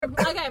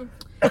Okay.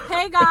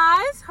 Hey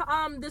guys,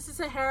 this is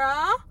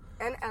Sahara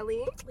and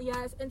Ellie.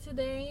 Yes, and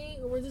today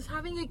we're just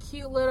having a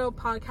cute little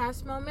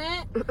podcast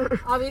moment.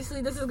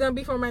 Obviously, this is gonna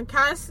be for my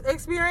cast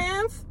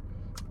experience,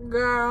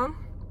 girl.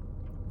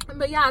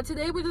 But yeah,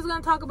 today we're just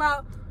gonna talk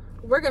about.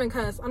 We're gonna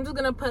cuss. I'm just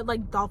gonna put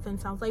like dolphin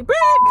sounds, like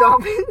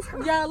dolphins.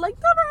 Yeah, like.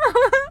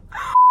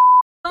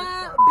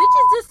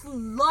 Bitches just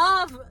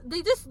love.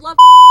 They just love.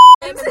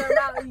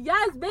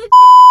 Yes, bitches.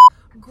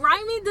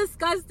 Grimy,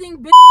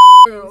 disgusting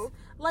bitches.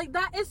 Like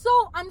that is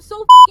so. I'm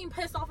so fucking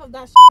pissed off of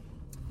that shit.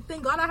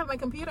 Thank God I have my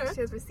computer.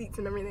 She has receipts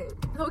and everything.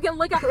 So we can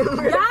look at.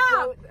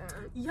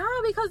 Yeah,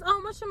 because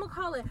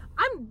whatchamacallit?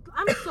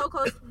 I'm so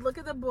close. Look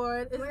at the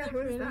board. Isn't it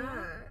pretty?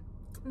 That?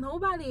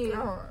 Nobody.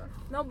 Oh.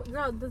 No,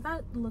 girl. Does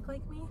that look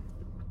like me?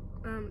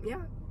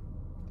 Yeah.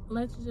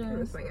 Let's just. It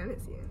looks like I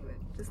didn't see it, but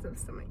just the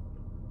stomach.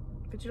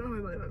 But you don't have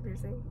a belly button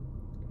piercing.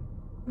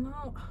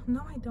 No,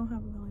 I don't have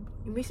a belly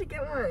button. We should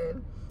get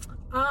one.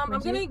 I'm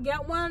gonna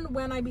get one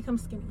when I become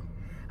skinny.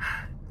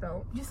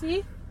 So you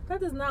see, that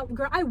does not,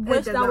 girl. I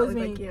wish that was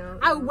me.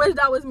 Like I wish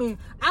that was me.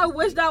 I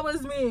wish that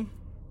was me.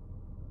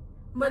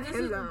 But this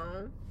is.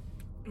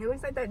 He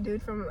looks like that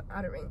dude from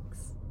Outer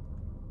Banks.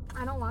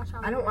 I don't watch.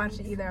 I don't watch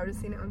it either. I've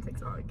just seen it on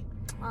TikTok.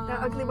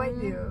 That ugly white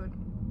dude.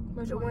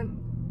 Which one?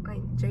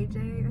 Like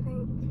JJ, I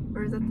think.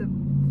 Or is that the?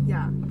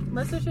 Yeah.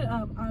 Let's search it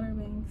up. Outer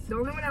Banks. The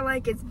only one I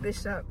like is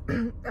Bishop.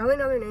 I only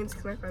know their names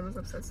because my friend was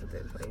obsessed with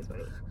it in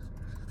 2020.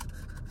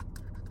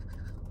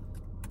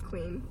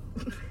 Queen.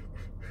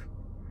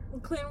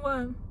 Clean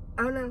one.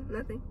 Oh no,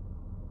 nothing.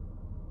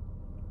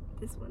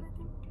 This one, I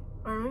think.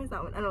 Or maybe it's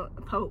that one. I don't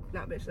know. Pope,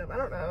 not Bishop. I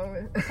don't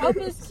know. Pope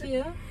is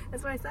cute.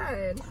 That's what I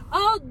said.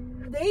 Oh,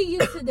 they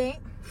used to date.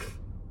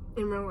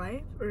 In real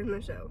life or in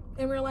the show?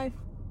 In real life.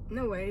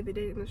 No way, they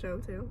dated in the show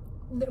too.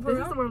 This is the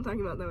one I'm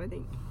talking about though, I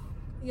think.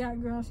 Yeah,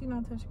 girl, she's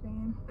not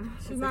touchscreen.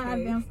 She's not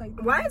advanced like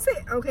that. Why is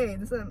it okay?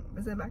 Is it a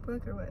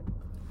MacBook or what?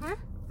 Huh?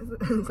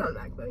 It's not a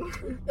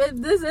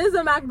MacBook. This is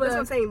a MacBook. That's what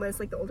I'm saying, but it's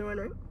like the older one,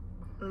 right?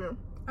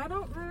 I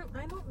don't know.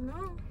 I don't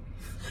know.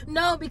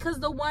 No, because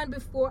the one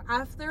before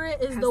after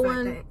it is the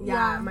one.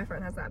 Yeah, my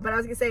friend has that. But I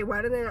was gonna say,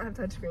 why do they not have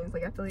touchscreens?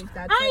 Like I feel like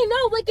that's. I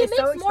know, like it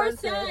makes so more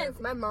sense.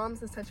 My mom's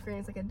has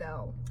touchscreens like a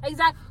Dell.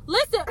 Exactly.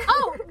 Listen.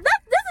 Oh, this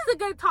is a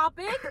good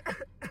topic.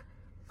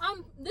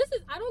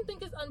 I don't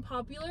think it's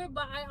unpopular,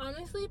 but I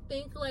honestly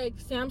think like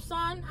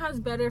Samsung has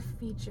better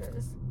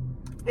features.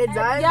 It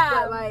does, yeah,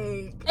 but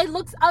like it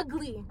looks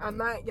ugly. I'm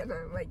not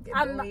gonna like get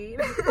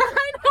bullied. I know.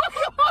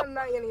 I'm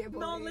not gonna get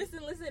bullied. No,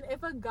 listen.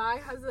 If a guy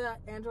has an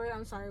Android,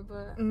 I'm sorry,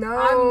 but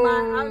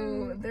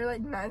no, they're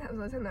like 9 times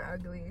out of 10 they're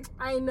ugly.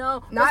 I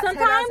know. Not 10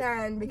 out of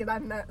 10 because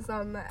I've met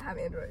some that have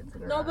Androids.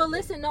 No, but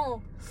listen,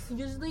 no.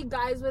 Usually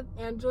guys with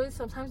Androids,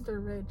 sometimes they're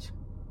rich.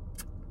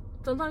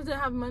 Sometimes they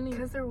have money.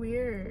 Because they're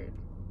weird.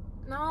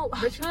 No,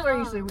 rich people are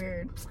usually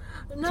weird.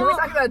 No. Can we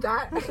talk about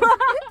that?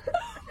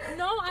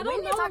 No, I don't know. We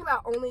need to talk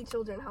about only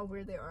children, how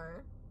weird they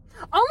are.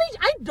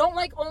 I don't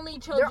like only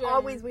children. They're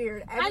always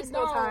weird. Every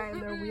single time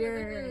they're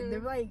weird. They're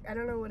like, I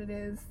don't know what it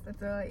is that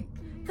they're like.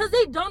 Because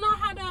they don't know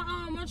how to,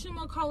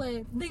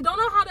 whatchamacallit. They don't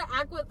know how to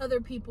act with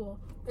other people.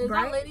 Is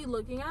that lady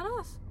looking at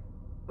us?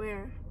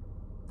 Where?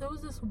 There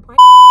was this white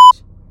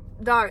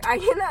dog, I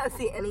cannot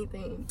see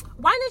anything.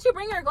 Why didn't you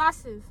bring your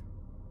glasses?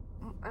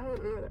 I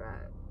don't know where they're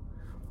at.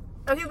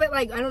 Okay, but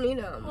like, I don't need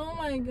them. Oh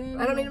my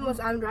goodness. I don't need them unless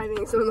I'm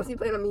driving, so unless you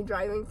plan on me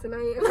driving tonight.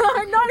 No,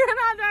 you're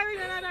not driving,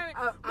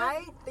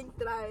 I think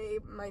that I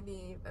might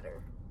be better.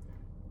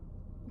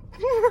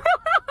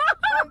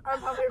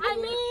 I'm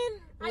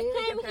I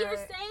came here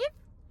safe.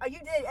 Oh, you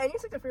did, and you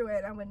took the freeway,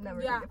 and I would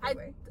never take the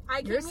freeway. I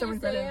You're so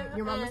much better.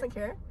 Your mom doesn't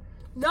care?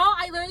 No,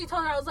 I literally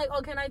told her, I was like,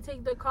 oh, can I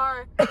take the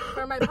car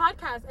for my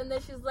podcast? And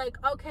then she's like,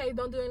 okay,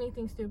 don't do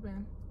anything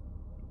stupid.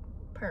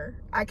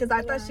 Because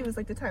I thought she was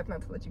like the type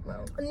not to let you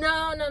go.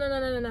 No.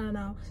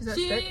 She's not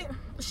strict?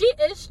 She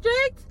is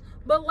strict,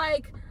 but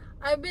like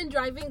I've been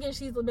driving and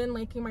she's been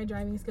liking my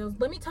driving skills.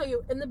 Let me tell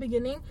you, in the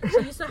beginning,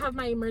 she used to have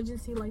my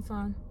emergency lights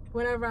on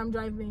whenever I'm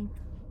driving.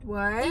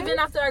 What? Even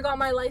after I got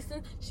my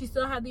license, she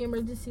still had the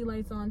emergency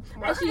lights on.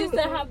 Why? And she used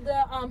to have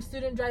the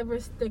student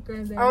driver sticker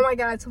in there. Oh my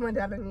god, I told my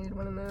dad I needed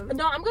one of them.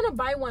 No, I'm gonna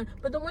buy one,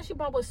 but the one she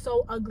bought was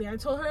so ugly. I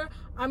told her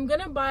I'm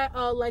gonna buy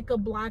like a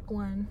black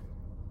one.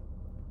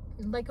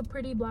 Like a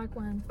pretty black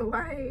one.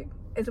 Why?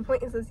 It's the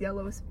point, it says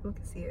yellow so people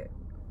can see it.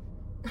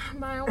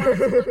 But I want it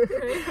to look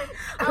pretty.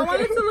 I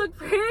want it to look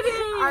pretty.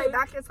 Alright,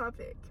 back to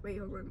topic. Wait,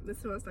 hold on. This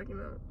is what I was talking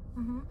about.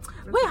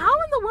 Wait, how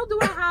in the world do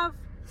I have...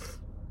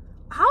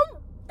 How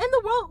in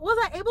the world was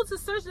I able to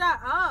search that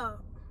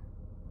up?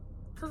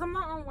 Because I'm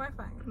not on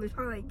Wi-Fi. There's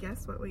probably like,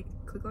 guess what? Wait,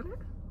 click on it.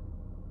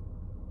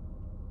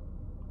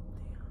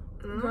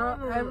 Girl,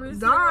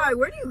 dog,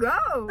 where do you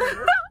go?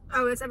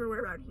 Oh, it's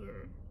everywhere around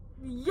here.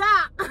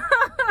 Yeah.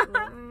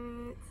 What?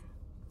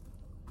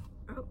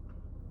 Oh,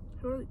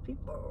 who are these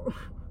people?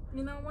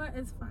 You know what?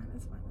 It's fine.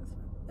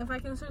 If I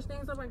can search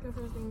things up, I can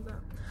search things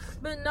up.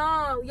 But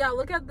no, yeah,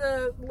 look at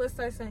the list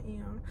I sent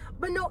you.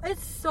 But no,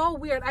 it's so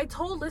weird.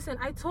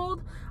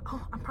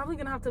 Oh, I'm probably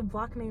gonna have to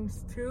block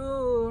names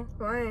too.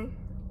 Why?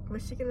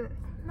 What's she gonna?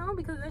 No,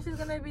 because then she's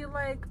gonna be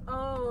like,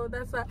 oh,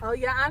 that's like, oh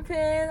yeah, I'm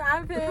pinned.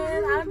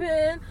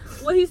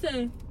 What he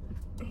say?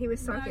 He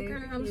was talking.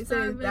 He said his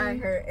starving. back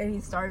hurt and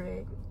he's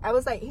starving. I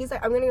was like, he's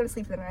like, I'm gonna go to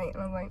sleep tonight.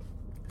 And I'm like,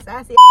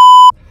 sassy.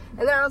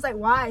 And then I was like,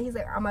 why? He's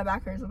like, oh, my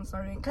back hurts, I'm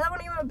starving. Because I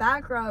wouldn't give him a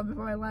back rub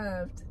before I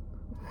left.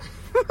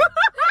 Because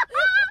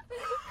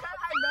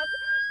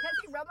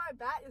he rubbed my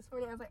back this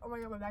morning. I was like, oh my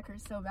god, my back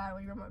hurts so bad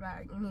when you rub my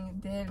back. And he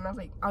did. And I was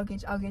like, I'll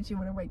get you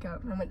when I wake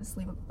up. And I went to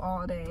sleep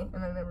all day.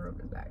 And I never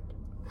rubbed his back.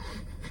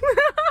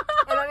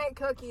 And I didn't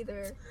cook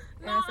either.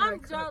 No,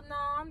 I'm jealous.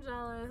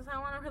 I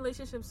want a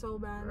relationship so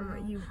bad.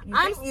 You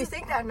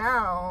think that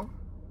now.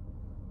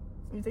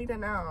 You think that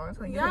now. It's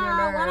like, yeah,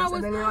 you're nervous.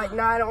 And then you're like,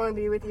 no, I don't want to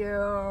be with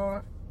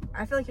you.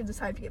 I feel like you're just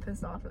type to get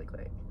pissed off really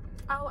quick.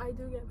 Oh, I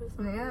do get pissed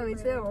off. Yeah, me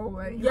too.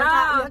 But you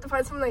have to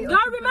find something like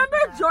y'all remember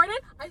Jordan?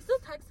 I still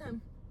text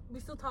him. We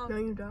still talk. No,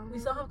 you don't. We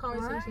still have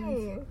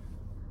conversations. Why?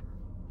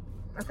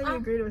 I think you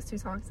agreed it was too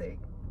toxic.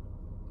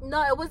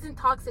 No, it wasn't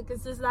toxic.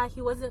 It's just that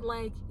he wasn't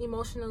like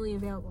emotionally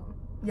available.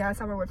 Yeah, that's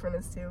how my boyfriend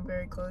is too.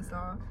 Very closed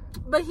off.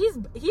 But he's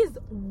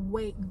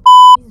way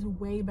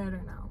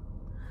better now.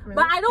 Really?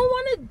 But I don't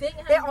want to date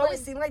him. They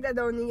always seem like that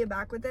though when you get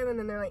back with them and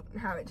then they're like,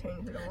 haven't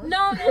changed at all.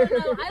 No.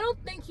 I don't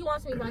think he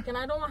wants me back, and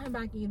I don't want him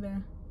back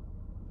either.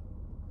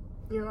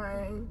 You're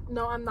lying.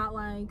 No, I'm not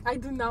lying. I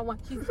do not want.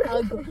 He's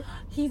ugly.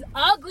 He's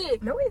ugly.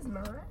 No, he's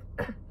not.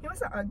 He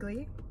wasn't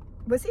ugly.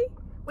 Was he?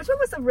 Which one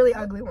was the really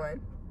ugly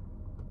one?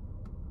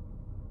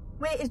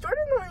 Wait, is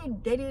Jordan the one you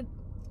dated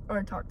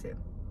or talked to?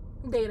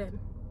 Dated.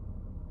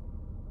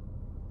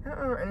 I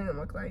don't know what any of them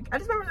look like. I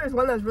just remember there was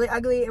one that was really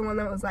ugly and one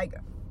that was like,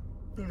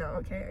 you know,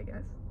 okay, I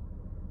guess.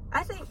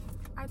 I think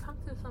I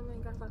talked to so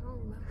many guys. I don't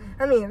remember.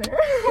 I mean, either.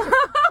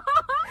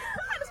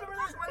 I just remember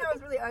there was one that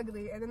was really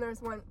ugly, and then there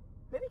was one.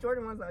 Maybe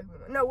Jordan was the ugly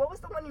one. No, what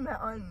was the one you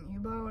met on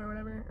Yubo or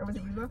whatever? Or was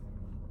it Yubo?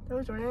 That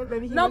was Jordan.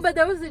 Maybe he. No, was, but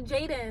there was a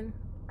Jaden.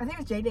 I think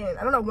it was Jaden.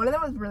 I don't know. One of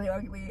them was really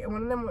ugly, and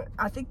one of them was,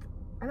 I think.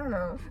 I don't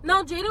know.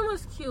 No, Jaden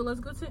was cute. Let's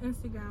go to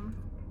Instagram.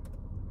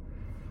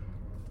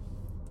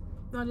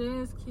 No,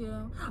 Jaden is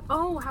cute.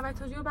 Oh, have I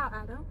told you about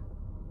Adam?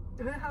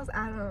 Who the hell's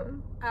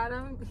Adam?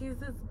 Adam, he's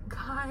this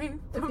guy.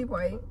 Is he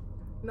white?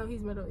 No,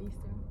 he's Middle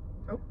Eastern.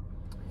 Oh.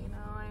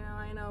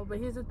 I know. But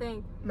here's the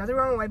thing. Nothing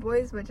wrong with white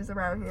boys, but just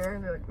around here,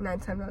 they're like 9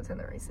 times out of 10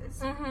 they're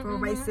racist. Real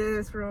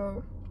racist,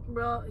 real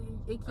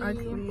icky.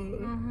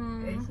 Ugly.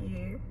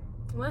 Icky.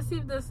 Let's see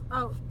if this.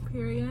 Oh,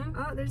 period.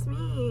 Oh, there's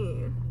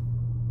me.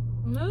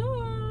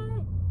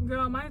 No,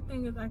 girl, my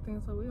thing is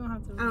acting, so we don't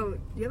have to. Oh,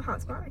 you have a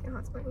hotspot? I can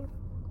hotspot you.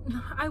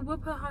 I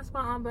would put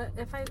hotspot on, but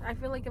if I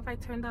feel like if I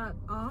turn that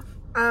off.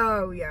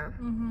 Oh yeah.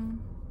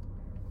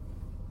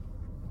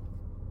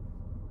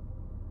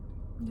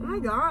 Yeah. Oh my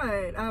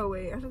god. Oh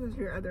wait, I thought those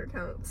were your other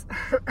accounts.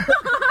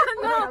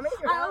 No,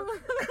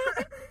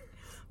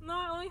 no,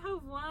 I only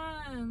have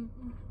one.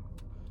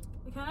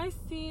 Can I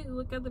see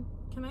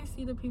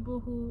the people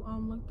who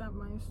looked at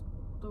my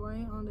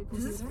story on the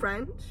computer? This is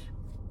French?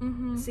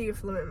 So you're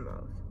fluent in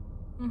both?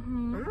 Oh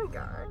my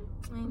god.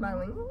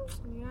 Bilingual?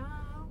 Yeah.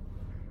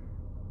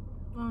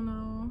 Oh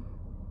no.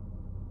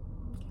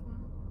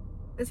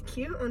 It's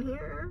cute on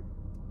here.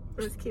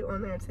 It's cute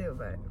on there too,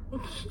 but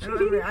I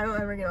don't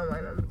ever get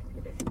online on the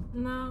computer.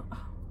 No,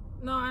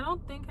 I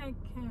don't think I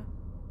can.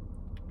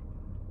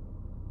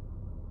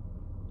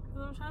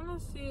 Cause I'm trying to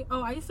see.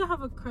 Oh, I used to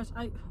have a crush.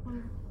 Let me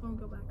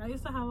go back. I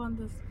used to have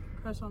this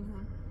crush on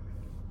him.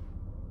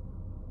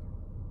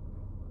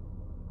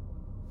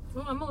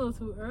 Oh, I'm a little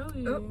too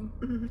early. Oh.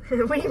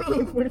 What do you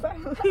mean?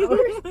 45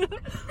 hours?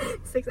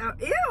 6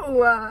 hours?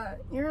 Ew!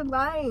 You're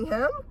lying,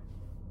 him?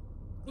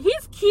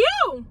 He's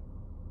cute!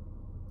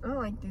 I don't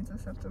like dudes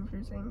with septum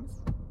piercings.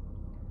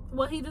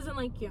 Well, he doesn't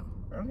like you.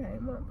 Okay,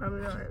 well,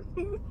 probably not.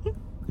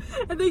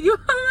 And then you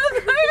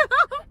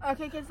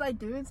okay, because like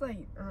dudes,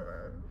 like,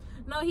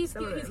 no, he's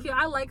cute. He's cute.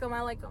 I like him.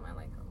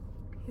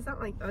 He's not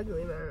like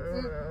ugly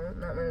though.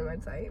 Not really my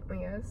type, I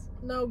guess.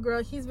 No,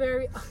 girl, he's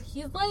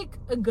like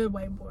a good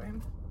white boy.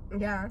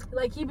 Yeah.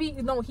 Like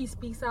he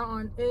speaks out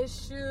on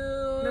issues.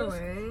 No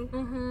way.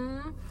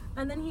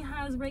 And then he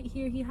has right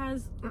here,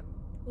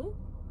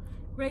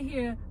 right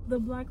here, the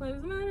Black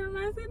Lives Matter. And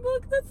I said,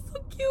 look, that's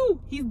so cute.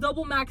 He's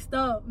double maxed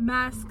up.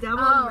 Masked up.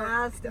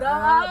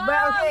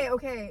 But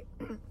okay.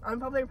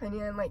 Unpopular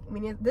opinion, like,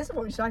 this is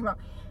what we're talking about.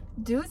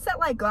 Dudes that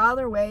like go out of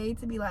their way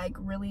to be like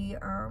really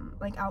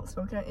like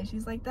outspoken on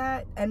issues like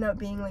that end up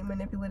being like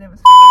manipulative as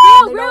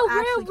they don't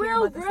actually care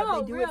about this stuff.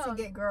 They do it to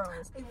get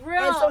girls.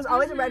 And so it's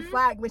always a red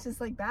flag, which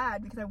is like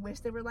bad because I wish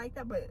they were like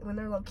that, but when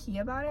they're low key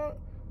about it.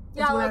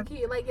 Yeah, low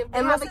key. Like if they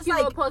have a cute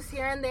little post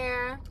here and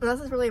there.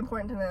 Unless it's really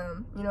important to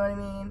them, you know what I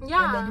mean?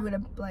 Yeah. And they do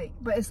it like,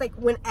 but it's like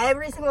when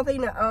every single thing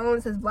they own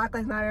says Black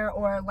Lives Matter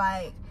or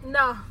like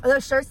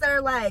those shirts that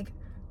are like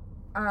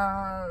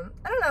I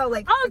don't know,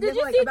 like did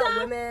you like, see about that?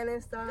 women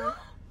and stuff.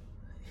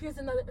 Here's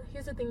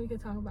the thing we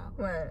could talk about.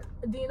 What?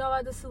 Do you know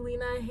about the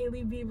Selena and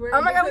Hailey Bieber?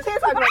 Oh my god, we can't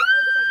talk about that.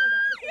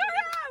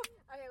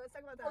 Okay, let's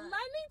talk about that. Let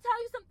me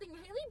tell you something.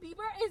 Hailey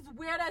Bieber is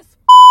weird as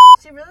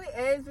She really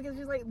is, because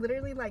she's like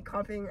literally like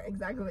copying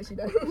exactly what she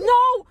does.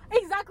 No,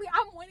 exactly.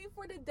 I'm waiting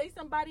for the day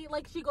somebody,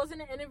 like, she goes in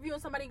an interview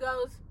and somebody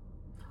goes,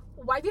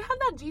 why do you have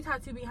that G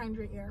tattoo behind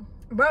your ear?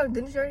 Bro,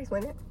 didn't she already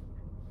explain it?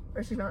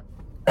 Or she's not?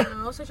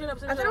 No, so shut up.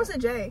 I thought it was a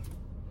J.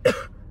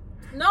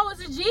 No,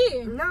 it's a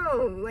G.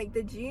 No, like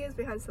the G is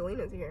behind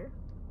Selena's ear.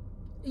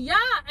 Yeah,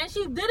 and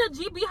she did a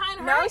G behind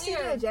her No, ear. she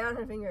did a J on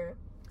her finger.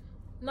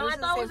 No, I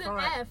thought it was an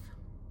font. F.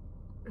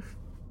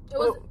 It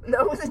was.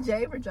 No, it was a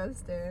J for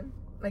Justin.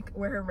 Like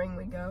where her ring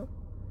would go.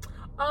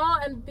 Oh,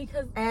 and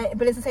because.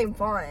 But it's the same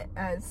font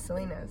as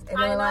Selena's. And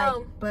I know.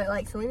 Like, but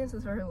like Selena's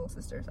is for her little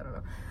sisters. I don't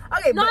know.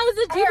 Okay, No, but it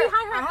was a G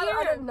behind her I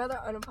ear. have another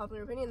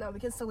unpopular opinion though,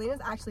 because Selena's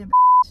actually a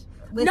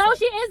bitch. No,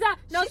 she is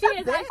a. No, She's she a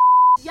is bitch. a.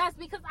 Yes,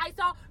 because I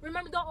saw.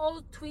 Remember the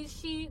old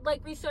tweets she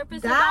like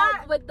resurfaced That-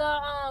 about with the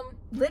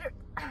Literally.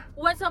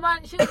 when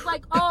somebody, she was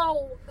like,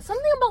 oh,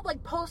 something about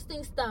like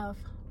posting stuff.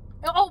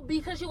 Oh,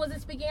 because she wasn't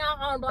speaking out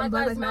on Black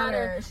Lives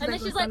Matter. And then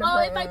she's like, oh,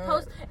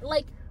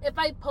 if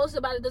I post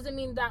about it, doesn't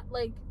mean that,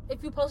 like,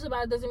 if you post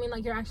about it, doesn't mean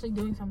like you're actually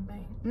doing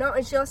something. No,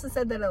 and she also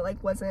said that it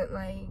like wasn't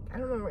like, I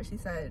don't remember what she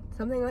said.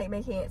 Something like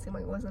making it seem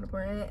like it wasn't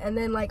important. And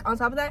then like on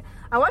top of that,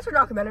 I watched her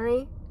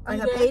documentary. Like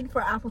I paid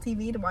for Apple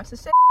TV to watch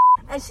this shit.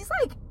 And she's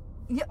like,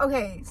 yeah,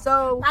 okay,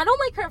 so I don't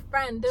like her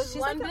friend. There's she's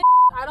one like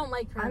bitch, I don't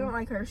like her. I don't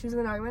like her. She's in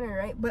the documentary,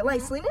 right? But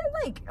like Selena,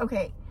 like,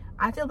 okay,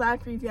 I feel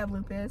bad for you if you have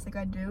lupus, like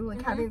I do.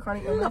 Like having a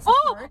chronic illness.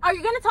 Oh, are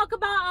you gonna talk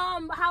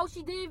about how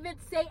she didn't even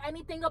say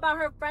anything about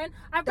her friend?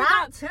 I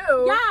forgot. That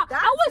too. Yeah,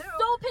 that I was too.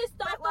 so pissed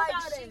But off like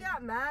about she it.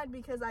 got mad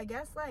because I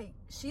guess like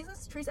she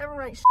just treats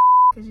everyone like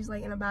because she's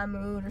like in a bad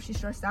mood or she's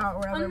stressed out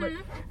or whatever.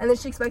 And then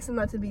she expects them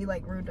not to be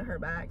like rude to her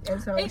back,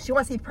 and so she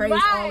wants to be praised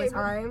all the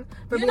time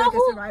for being like a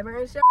survivor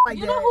and shit. Like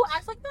you know who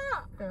acts like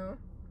that? No.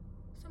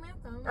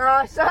 Samantha.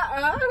 Oh, shut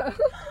up.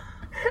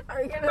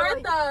 Are you gonna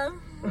Martha.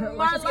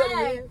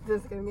 Marlene.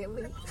 This is gonna get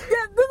leaked.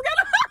 Yeah, this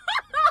gonna.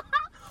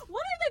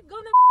 What are they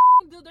gonna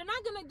do? They're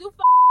not gonna do.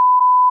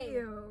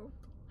 Ew.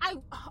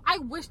 I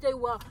wish they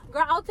will.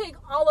 Girl, I'll take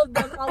all of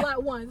them all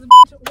at once.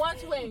 One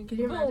swing. Can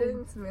you Boom.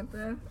 imagine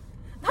Samantha?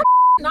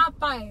 Not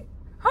fight.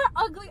 Her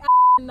ugly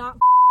not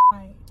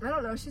fight. I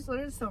don't know. She's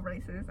literally so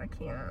racist. I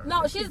can't.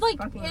 No, she's like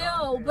fucking ew.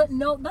 racist. But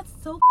no, that's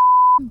so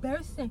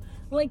embarrassing.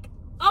 Like,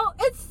 oh,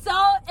 it's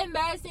so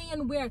embarrassing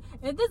and weird.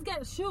 If this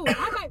gets I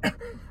might.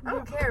 I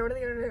don't care. What are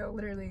they gonna do?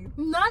 Literally.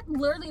 Not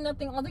literally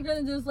nothing. All they're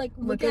gonna do is like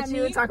Look at you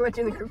me and talk about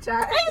you in the group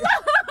chat.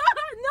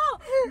 No,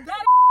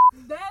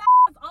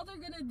 that's all they're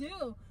gonna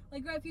do.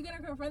 Like, girl, if you get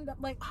a girlfriend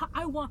that like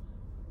I want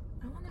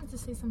them to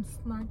say some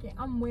snarky.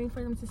 I'm waiting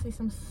for them to say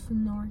some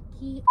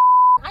snarky.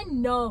 I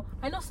know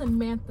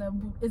Samantha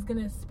is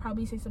gonna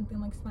probably say something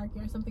like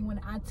snarky or something when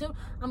I add to.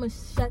 I'm gonna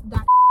shut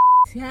that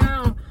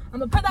down. I'm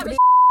gonna put that bitch.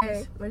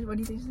 Hey, what do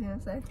you think she's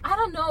gonna say? I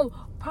don't know.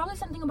 Probably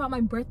something about my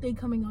birthday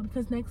coming up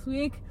because next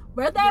week,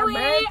 birthday Your week.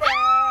 birthday.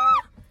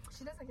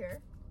 She doesn't care.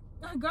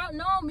 Girl,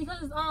 no,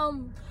 because did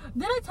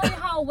I tell you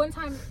how one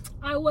time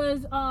I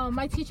was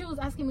my teacher was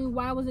asking me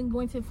why I wasn't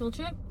going to a field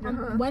trip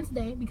on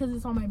Wednesday because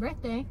it's on my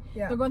birthday.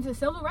 Yeah. They're going to the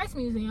Civil Rights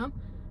Museum,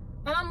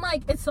 and I'm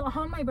like, it's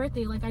on my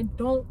birthday. Like, I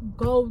don't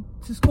go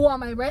to school on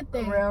my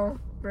birthday. Bro.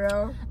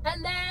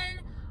 And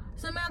then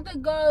Samantha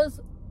goes,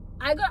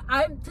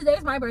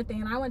 today's my birthday,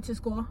 and I went to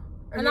school,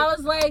 and I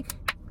was like,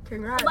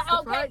 congrats.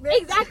 Okay,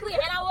 exactly,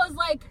 and I was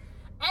like.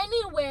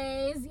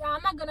 Anyways, yeah,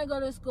 I'm not gonna go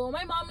to school.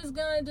 My mom is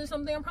gonna do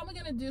something. I'm probably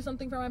gonna do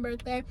something for my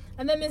birthday.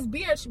 And then Miss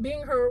Beard,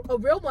 being a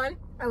real one.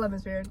 I love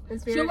Miss Beard.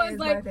 Miss Beard is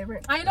like, my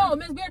favorite. I know,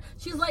 Miss Beard.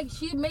 She's like,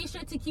 she made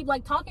sure to keep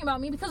like talking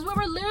about me because we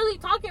were literally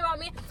talking about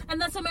me.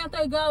 And then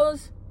Samantha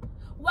goes,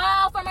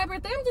 well, for my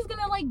birthday, I'm just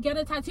gonna like get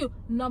a tattoo.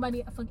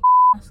 Nobody fucking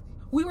asked.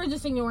 We were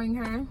just ignoring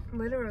her.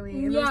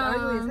 Literally, it looks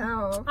ugly as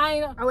hell. I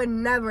know. I would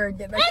never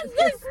get that.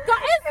 It's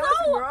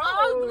so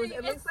ugly.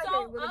 It looks like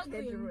so a little ugly.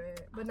 kid drew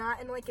it, but not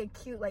in like a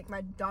cute, like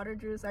my daughter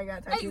drew, so I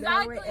got tattooed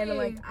Exactly. that way, and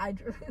like I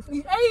drew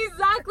it.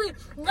 Exactly.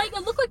 Like,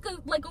 it looked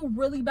like a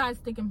really bad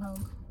stick and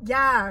poke.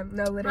 Yeah,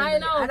 no, literally. I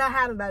know. And I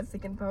have a bad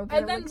stick and poke,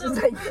 And then no,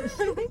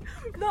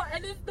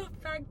 and it's the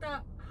fact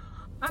that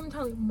I'm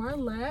telling you,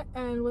 Marlette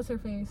and what's her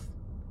face?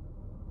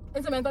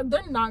 And Samantha,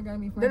 they're not gonna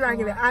be friends. They're not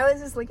gonna. I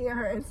was just looking at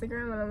her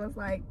Instagram and I was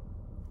like,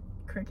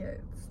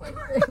 crickets. Like,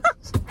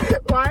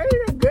 why are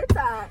they good at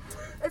that?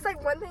 It's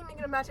like one thing to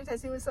get a matching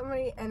tattoo with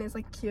somebody and it's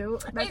like cute.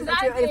 Tattoo,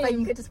 and it's like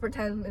you could just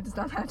pretend it's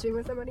not matching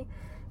with somebody.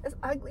 It's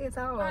ugly as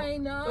hell. I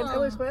know. With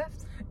Taylor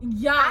Swift.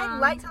 Yeah. I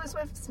like Taylor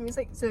Swift's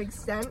music to an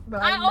extent,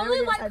 but I only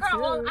never like get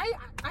her own. tattoos.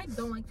 I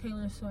don't like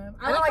Taylor Swift.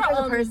 I don't like her as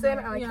a person.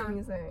 Music. I like her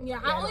music. Yeah,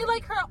 I only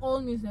like her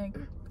old music.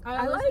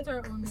 I listen like to her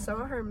old music.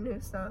 some of her new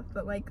stuff,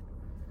 but like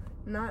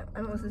not. I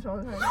don't listen to all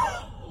the time.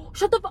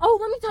 Shut the. Oh,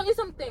 let me tell you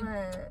something.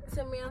 What?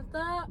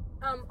 Samantha,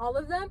 all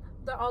of them,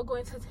 they're all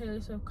going to Taylor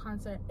Swift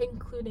concert,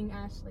 including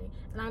Ashley,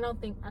 and I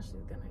don't think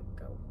Ashley's gonna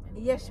go.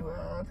 Yes, you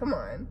will. Come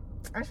on.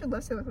 I should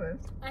love Taylor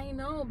Swift. I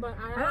know, but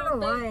I don't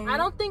know why. I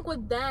don't think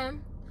with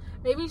them.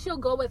 Maybe she'll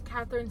go with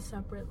Catherine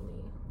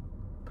separately.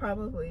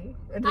 Probably.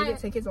 Or do they get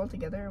tickets all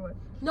together or what?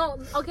 No,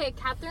 okay,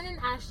 Catherine and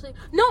Ashley.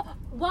 No,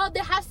 well, they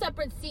have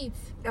separate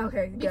seats.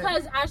 Okay, good.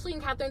 Because Ashley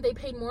and Catherine, they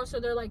paid more,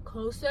 so they're, like,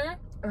 closer.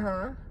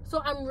 Uh-huh.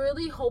 So I'm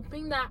really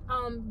hoping that,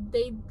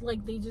 they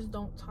just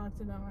don't talk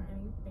to them or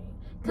anything.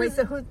 Wait,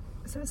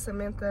 so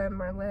Samantha,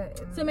 Marlette,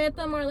 and...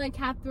 Samantha, Marlette,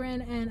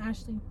 Catherine, and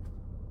Ashley.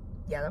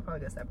 Yeah, they'll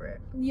probably go separate.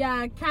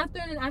 Yeah,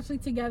 Catherine and Ashley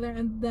together,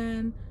 and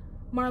then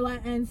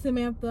Marlette and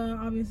Samantha,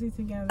 obviously,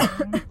 together.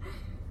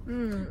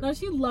 No,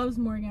 she loves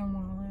Morgan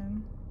Wallen.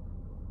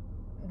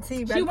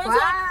 See, she went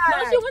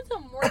to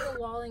Morgan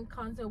Wallen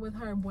concert with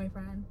her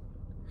boyfriend.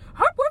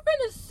 Her boyfriend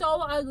is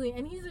so ugly,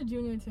 and he's a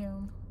junior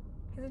too.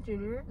 He's a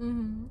junior?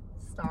 Mm-hmm.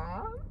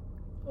 Stop.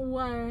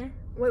 Where?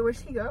 Wait, where'd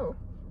she go?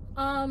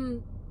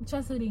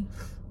 Chastity.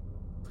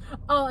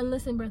 Oh, and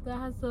listen,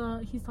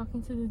 Bertha he's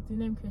talking to this dude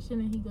named Christian,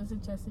 and he goes to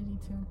Chastity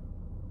too.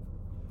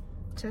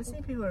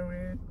 Chastity people are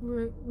weird.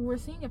 We're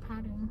seeing a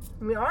pattern.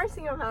 We are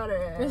seeing a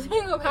pattern. We're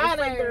seeing a pattern. It's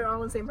like they're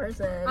all the same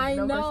person. I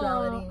no know.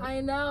 Personality.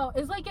 I know.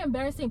 It's like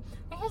embarrassing.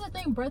 And here's the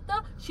thing,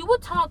 Bertha, she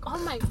would talk. Oh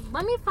my!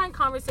 Let me find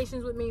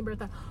conversations with me and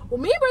Bertha. Well,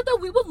 me and Bertha,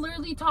 we would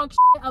literally talk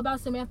shit about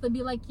Samantha.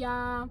 Be like,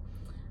 yeah,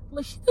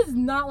 like she does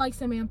not like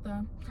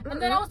Samantha. And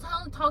then I was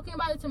talking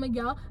about it to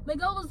Miguel.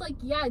 Miguel was like,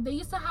 yeah, they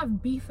used to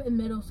have beef in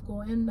middle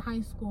school and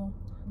high school,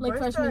 like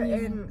Bertha freshman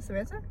year. and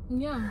Samantha?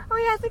 Yeah. Oh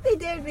yeah, I think they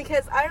did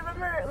because I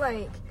remember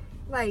like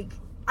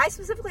I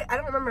specifically, I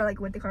don't remember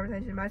like what the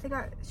conversation, but I think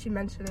she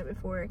mentioned it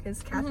before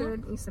because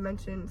Catherine used to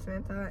mention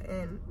Samantha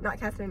and not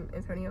Catherine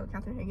Antonio,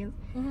 Catherine Higgins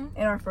in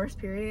our first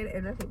period,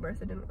 and I think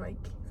Bertha didn't like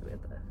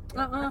Samantha.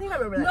 I think I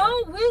remember that.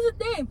 No, here's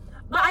the thing.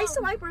 But I used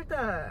to like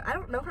Bertha. I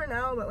don't know her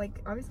now, but like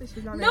obviously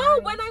she's not. No,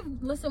 when I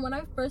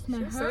first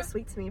met her, she was so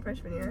sweet to me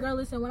freshman year. Girl,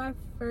 listen, when I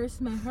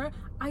first met her,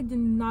 I did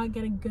not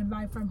get a good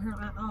vibe from her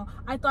at all.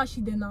 I thought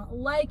she did not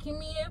like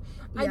me.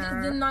 I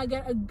just did not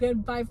get a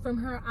good vibe from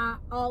her at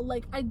all.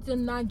 Like I did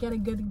not get a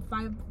good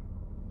vibe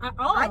at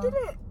all. I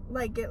didn't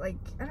get I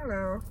don't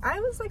know. I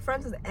was like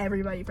friends with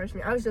everybody freshman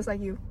year. I was just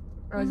like you.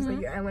 I was just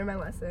like you. I learned my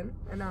lesson,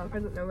 and now I'm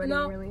friends with nobody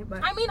really.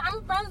 But I mean,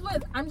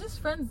 I'm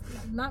just friends,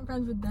 not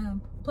friends with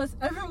them. Plus,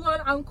 everyone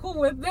I'm cool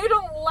with, they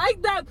don't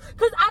like that.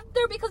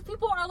 Because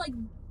people are like,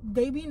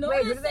 they be noticing.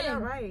 Wait, who do they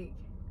not like?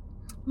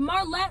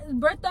 Marlette,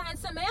 Bertha, and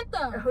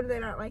Samantha. Who do they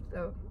not like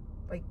though?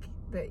 Like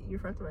that you're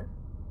friends with?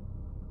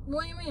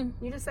 What do you mean?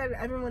 You just said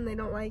everyone they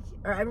don't like,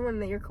 or everyone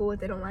that you're cool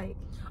with they don't like.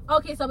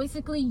 Okay, so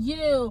basically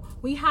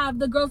we have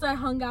the girls I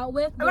hung out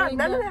with.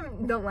 None of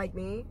them don't like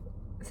me.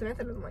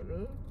 Samantha doesn't like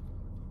me.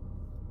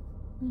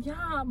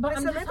 Yeah, but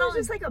Samantha's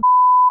just like a.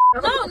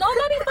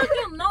 Nobody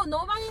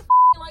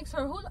likes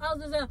her. Who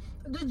else is there?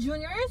 The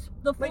juniors,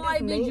 the full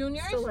IB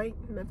juniors. Still like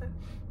Samantha?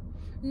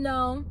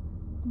 No,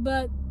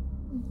 but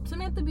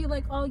Samantha be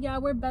like, oh yeah,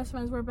 we're best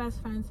friends.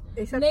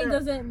 Except Nate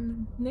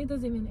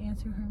doesn't even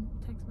answer her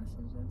text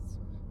messages.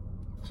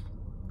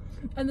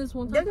 And this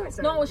one time,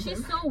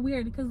 she's so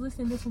weird because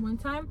listen, this one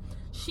time,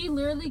 she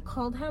literally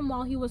called him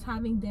while he was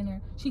having dinner.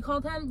 She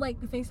called him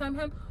FaceTime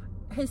him.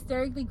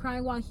 Hysterically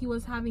crying while he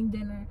was having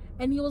dinner,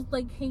 and he was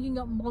like hanging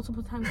up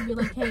multiple times to be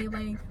like, hey,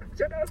 like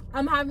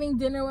I'm having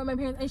dinner with my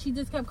parents, and she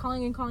just kept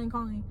calling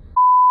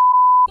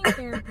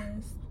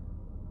therapist.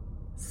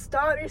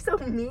 Stop, you're so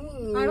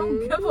mean. I don't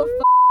give a fuck.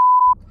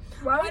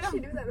 Why would she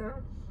do that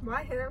though?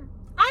 Why him?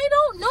 I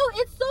don't know,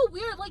 it's so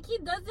weird. Like he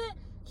doesn't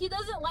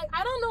like,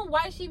 I don't know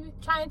why she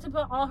trying to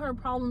put all her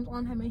problems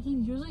on him, and he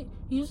usually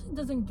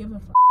doesn't give a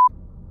fuck.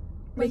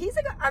 But he's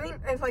like, I mean,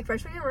 if like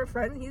freshman year we're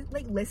friends, he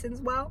like listens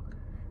well.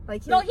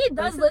 Like he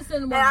does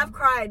listen well. And I've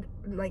cried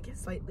like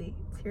slightly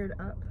teared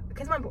up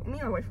because me and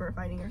my boyfriend were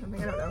fighting or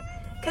something. I don't know.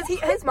 Because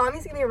his mom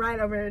used to give me a ride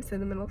over to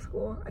the middle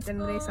school at the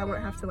end of the day, so I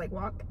wouldn't have to like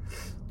walk.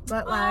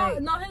 But like,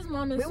 no, his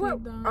mom is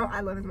sweet though. Oh,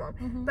 I love his mom.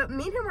 But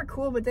me and him were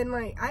cool. But then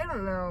like, I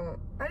don't know.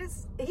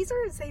 He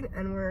started saying the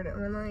N-word,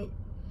 and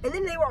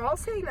then they were all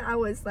saying that I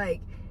was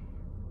like.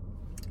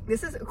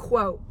 This is a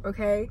quote,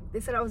 okay? They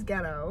said I was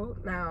ghetto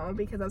now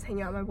because I was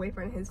hanging out with my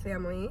boyfriend and his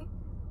family.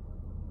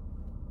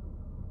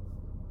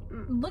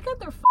 Look at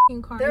their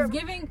fucking car. It's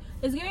giving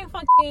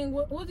fucking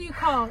what do you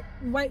call it?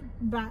 White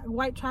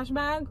trash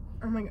bag?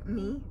 Oh my god,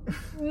 me?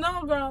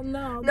 No, girl,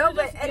 no. No,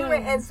 but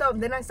anyway, and so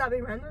then I stopped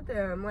being friends with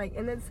them. Like,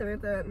 and then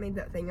Samantha made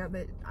that thing up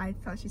that I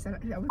thought she said I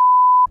was.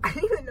 I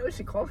didn't even know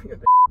she called me a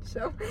bitch.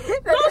 So she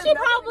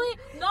probably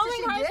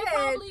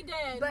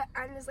did. But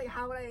I'm just like,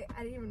 how would I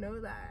didn't even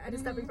know that. I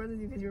just stopped being friends with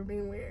you because you were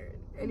being weird,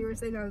 and you were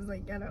saying I was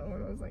like ghetto,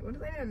 and I was like, what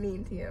does that even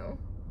mean to you?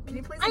 Can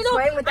you please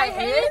explain what that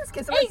is?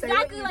 Can someone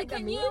exactly say like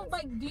can you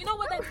like do you know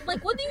what that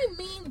like what do you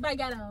mean by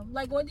ghetto?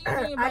 Like what do you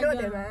mean by I know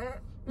ghetto? what they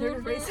meant. They're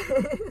just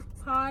racist.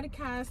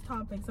 Podcast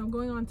topics. I'm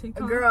going on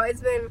TikTok. Girl,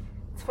 it's been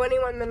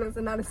 21 minutes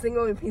and not a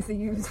single piece of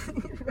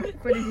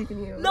footage you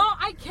can use. No,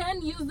 I can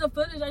use the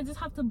footage. I just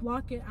have to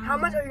block it out. How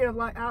much are you gonna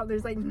block out?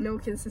 There's like no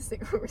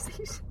consistent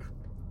conversation.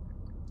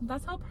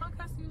 That's how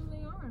podcasts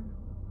usually are.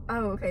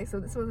 Oh, okay. So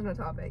this wasn't a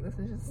topic. This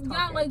was just talking.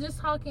 Yeah, like just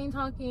talking,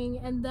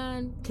 and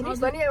then. Can you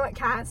explain to me what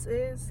Cass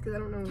is? Because I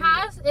don't know.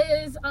 Cass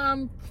is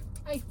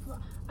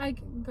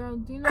Girl,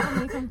 do you know how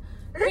many times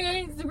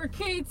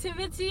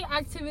creativity,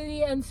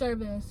 activity, and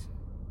service?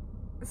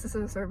 Is this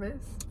a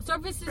service?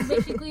 Service is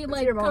basically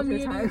like your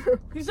volunteer community.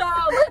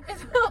 time.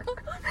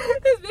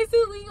 It's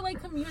basically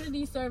like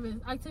community service.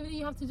 Activity,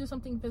 you have to do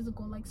something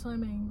physical, like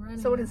swimming, running.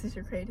 So what is this,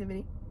 your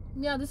creativity?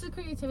 Yeah, this is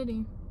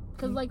creativity.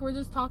 Because like we're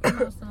just talking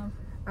about stuff.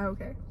 Oh,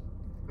 okay.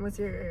 What's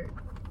your...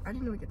 I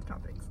didn't know we get the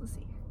topics. Let's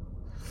see.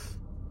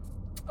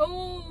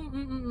 Oh,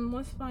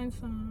 let's find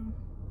some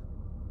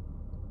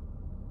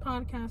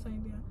podcast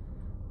idea.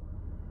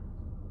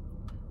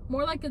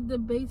 More like a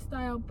debate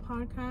style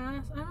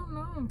podcast. I don't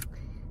know.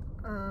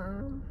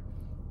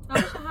 I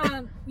wish I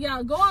had.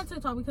 Yeah, go on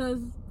TikTok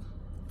because.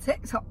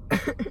 TikTok.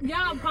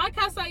 Yeah,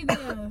 podcast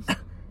ideas.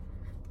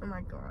 Oh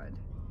my god.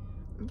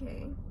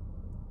 Okay.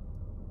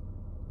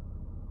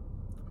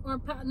 Or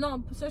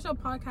no, search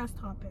up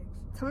podcast topics.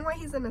 Tell me why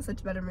he's in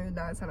such a better mood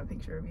now. It's not a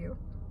picture of you.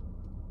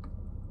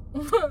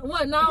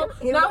 What now?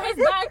 Now his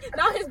back.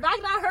 Now his back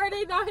not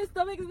hurting. Now his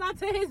stomach is not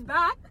to his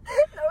back.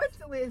 No, it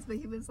still is. But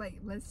he was like,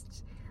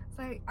 let's. It's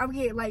like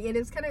okay, like it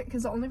is kind of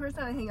because the only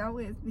person I hang out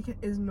with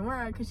is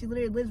Nora because she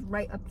literally lives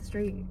right up the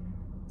street.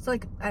 So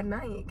like at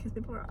night, because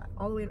people are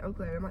all the way in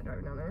Oakland, I'm not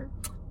driving down there.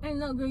 I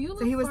know, girl. You live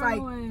so he was far like,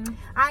 away.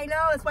 I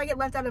know. That's why I get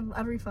left out of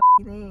every thing.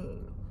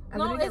 I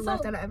literally get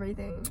left out of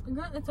everything.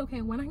 Girl, it's okay.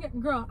 When I get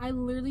I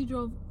literally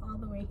drove all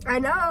the way here. I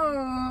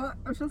know.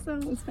 I'm so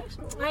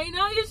special. I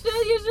know you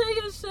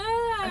should.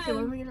 Okay,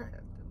 what are we gonna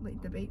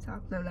like debate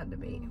talk? No, not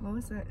debate. What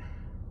was it?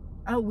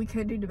 Oh, we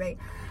could do debate.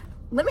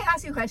 Let me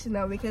ask you a question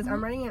though, because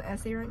I'm writing an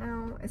essay right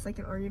now. It's like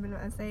an argument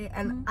essay,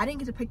 and I didn't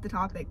get to pick the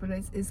topic, but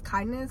is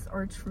kindness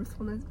or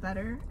truthfulness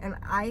better? And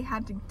I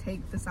had to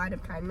take the side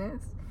of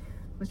kindness.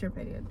 What's your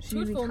opinion?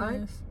 Should you be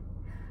kind?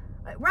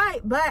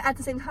 Right, but at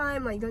the same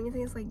time, like, don't you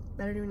think it's like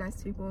better to be nice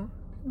to people?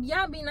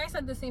 Yeah, be nice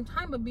at the same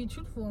time, but be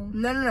truthful.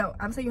 No.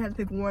 I'm saying you have to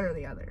pick one or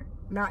the other,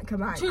 not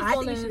combined. Truthfulness.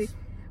 I think you should be.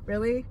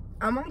 Really?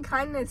 I'm on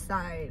kindness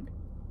side.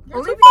 You're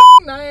only too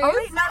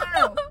nice.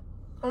 No.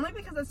 Only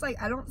because it's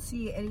like I don't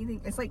see anything.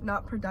 It's like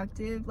not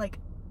productive. Like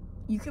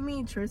you can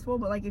be truthful,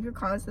 but like if you're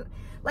constant,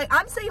 like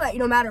I'm saying like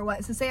no matter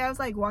what. So say I was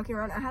like walking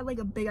around, I had like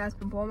a big ass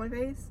pimple on my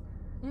face.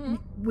 Mm-hmm.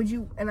 Would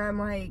you? And I'm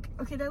like,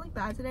 okay, did I look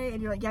bad today?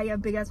 And you're like, yeah, you have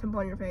a big ass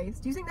pimple on your face.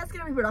 Do you think that's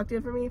gonna be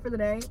productive for me for the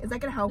day? Is that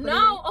gonna help?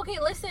 No. Okay,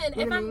 listen.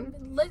 You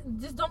if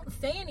just don't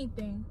say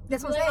anything.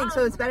 That's what I'm saying.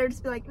 So it's better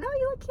just be like, no,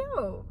 you look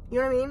cute. You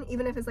know what I mean?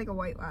 Even if it's like a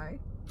white lie.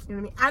 You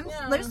know what I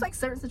mean? There's like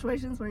certain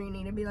situations where you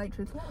need to be like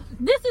truthful.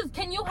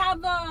 Can you have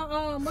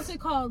the what's it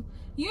called?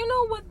 You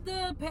know what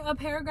a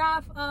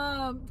paragraph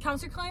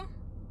counterclaim?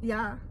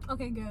 Yeah.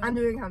 Okay, good. I'm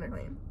doing a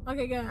counterclaim.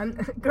 Okay,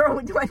 good. Girl,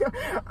 do I know?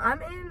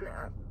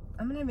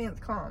 I'm in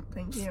advanced comp.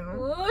 Thank you.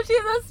 Oh, she's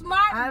a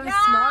smart I'm girl.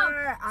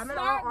 Smart. I'm in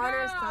all girl.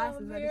 honors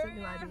classes. I just took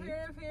an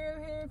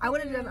IB. I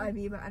would have done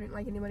IB, but I didn't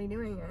like anybody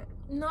doing it.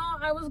 No,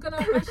 I was gonna.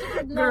 I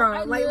should no,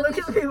 girl, like look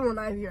at the people in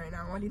IB right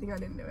now. Why do you think I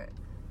didn't do it?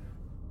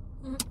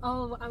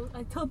 Oh,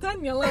 I told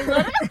Daniela.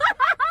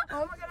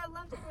 Oh my god, I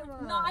love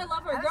Daniela. No, I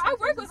love her. Girl, I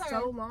work with her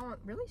so long.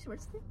 Really? She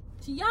works with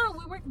me? Yeah,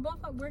 we work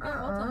at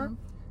all time.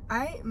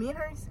 Me and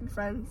her used to be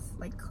friends,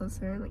 like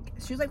closer. Like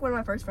she was like one of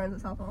my first friends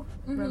at South Hall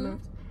when I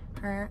moved.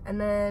 Her, and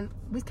then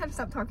we kind of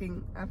stopped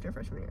talking after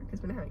freshman year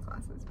because we didn't have any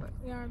classes. But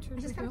yeah, true.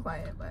 It's just kind of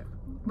quiet, but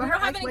we don't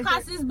have any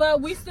classes,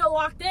 but we still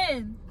locked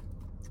in.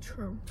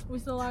 True. We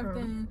still locked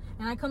in,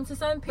 and I come to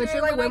some period. But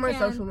you're like way more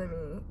social than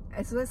me.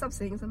 As soon as I stop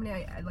seeing somebody,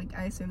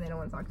 I assume they don't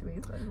want to talk to me.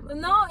 So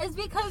no, it's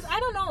because I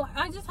don't know.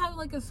 I just have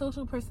like a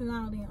social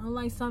personality,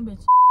 unlike some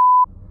bitch.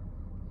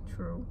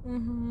 True.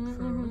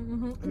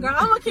 Girl,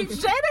 I'm gonna keep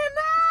shading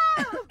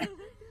now.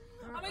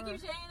 I'm gonna keep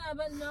shading that,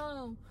 but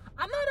no,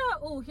 I'm not a.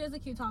 Oh, here's a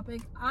cute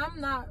topic.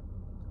 I'm not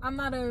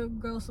a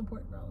girl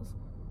support girls.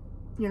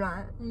 You're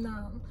not.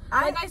 No.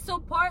 I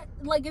support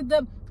like it's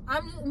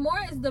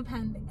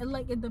depending.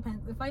 It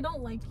depends. If I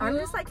don't like you, I'm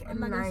just like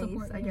nice,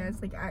 I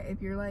guess. Like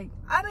if you're like,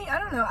 I mean, I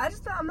don't know.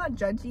 I'm not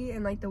judgy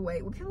in like the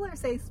way when people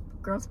say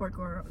girl support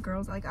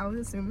girls, like I would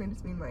assume they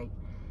just mean like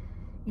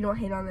you don't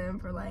hate on them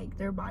for like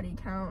their body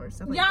count or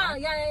stuff like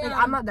that. Yeah. Like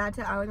I'm not that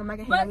type. I'm not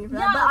gonna hate on you for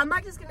that. But I'm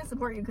not just gonna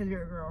support you because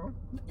you're a girl.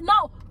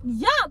 No.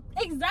 Yeah.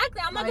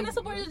 Exactly. I'm not gonna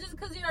support you just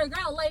because you're a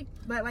girl. Like.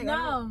 But like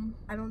no.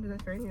 I don't do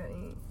that for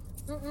anybody.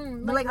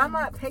 But like I'm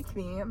not pick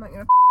me. I'm not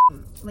gonna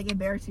like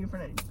embarrass you in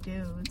front of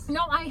dudes.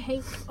 No, I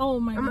hate. Oh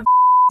my god.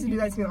 You do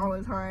that to me all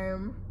the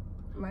time.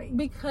 Like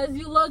because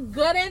you look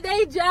good and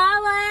they jealous.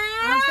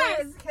 I'm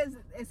saying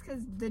it's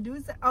because the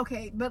dudes.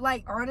 Okay, but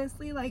like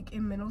honestly, like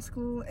in middle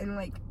school and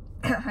like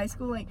high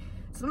school, like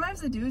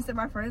sometimes the dudes that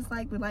my friends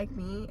like would like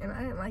me and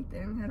I didn't like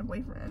them. Had a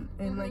boyfriend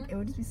and like it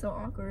would just be so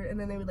awkward and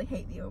then they would like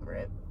hate me over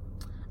it.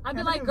 I'd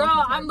be like,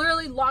 girl, I'm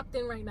literally locked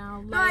in right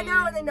now. Like, no, I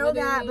know, and they know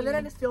that, but then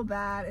I just feel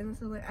bad, and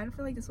so like I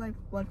feel like this why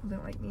people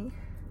don't like me.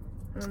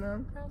 I don't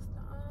know.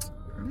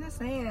 I'm just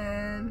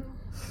saying.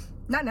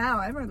 Not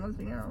now. Everyone loves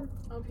me now.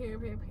 Oh,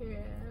 period.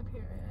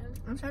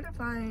 I'm trying to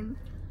find.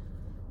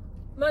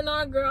 But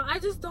no, girl, I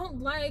just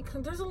don't like.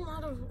 There's a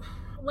lot of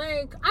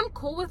like. I'm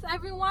cool with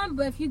everyone,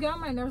 but if you get on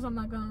my nerves, I'm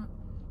not gonna.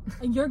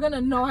 you're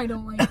gonna know I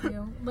don't like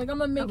you. Like, I'm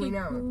gonna make it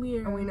clear. And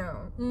we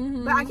know.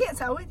 Mm-hmm. But I can't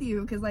tell with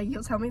you because, like,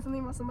 you'll tell me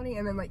something about somebody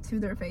and then, like, to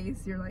their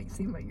face, you're, like,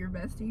 seem like you're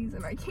besties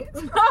and I can't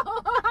tell.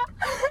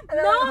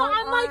 No,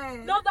 I'm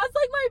like, no, that's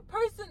like my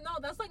person. No,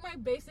 that's like my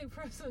basic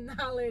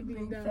personality.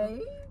 No.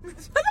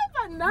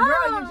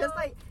 Girl, you're just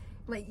like,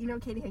 you know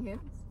Katie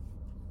Higgins?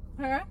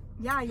 Her?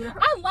 Yeah, you know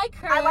her. I like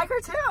her. I like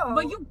her too.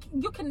 But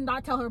you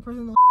cannot tell her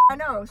personal. I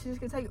know, she's just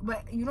gonna tell you.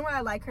 But you know why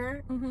I like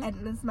her? Mm-hmm.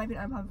 And this might be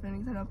an unpopular thing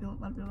because I know a lot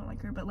of people don't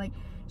like her. But, like,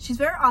 she's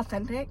very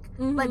authentic.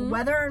 Mm-hmm. Like,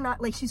 whether or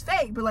not, like, she's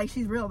fake, but, like,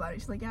 she's real about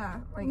it. She's like, yeah.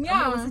 Like, I'm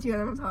gonna listen to you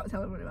and I'm gonna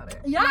tell everybody about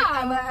it. Yeah.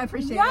 Like, I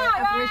appreciate it.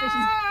 I appreciate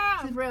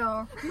she's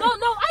real. No,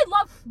 I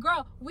love,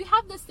 girl, we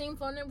have the same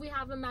phone and we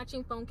have a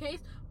matching phone case.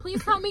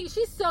 Please tell me,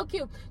 she's so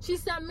cute. She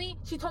told me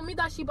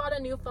that she bought a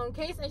new phone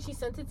case and she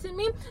sent it to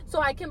me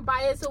so I can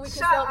buy it so we can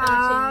start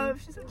matching.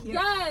 She's so cute.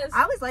 Yes.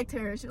 I always liked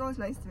her. She was always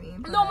nice to me.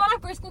 No, when I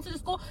first came to the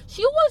school,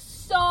 she was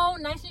so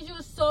nice and she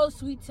was so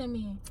sweet to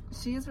me.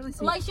 She is really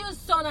sweet. Like, she was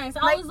so nice.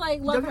 I was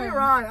like, love her. Don't get me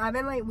wrong. I've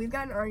been like, we've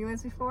gotten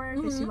arguments before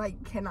because she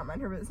like cannot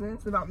mind her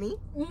business about me.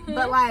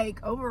 But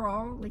like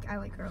overall, like I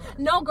like her a lot.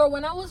 No, girl.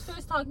 When I was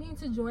first talking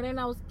to Jordan,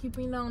 I was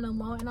keeping it on the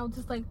low and I was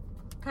just like,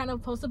 kind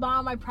of post about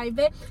on my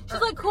private. She's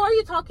like, who are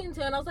you talking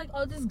to? And I was like,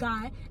 oh, this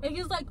guy. And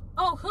he was like,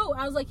 oh, who?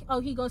 I was like, oh,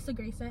 he goes to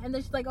Grayson. And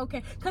then she's like,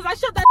 okay, because I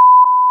shut that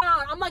down.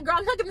 I'm like, girl,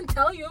 I'm not gonna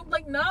tell you.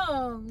 Like,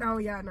 no. Oh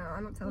yeah, no,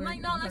 I don't tell her.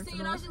 Like, no, next thing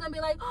you know, she's gonna be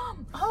like,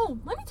 oh,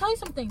 let me tell you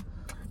something.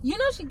 You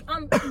know, she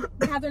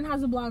Catherine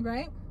has a blog,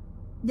 right?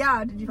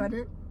 Yeah. Did you find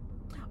it?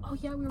 Oh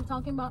yeah, we were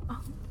talking about.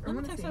 Let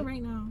me text her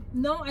right now.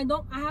 No, I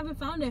don't. I haven't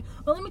found it.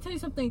 But let me tell you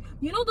something.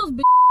 You know those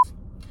bitches?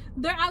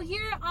 They're out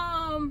here.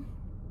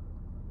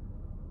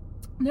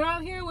 They're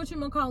out here,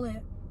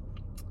 whatchamacallit.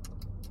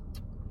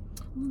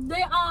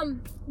 They're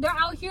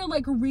out here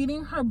like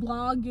reading her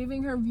blog,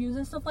 giving her views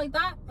and stuff like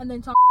that, and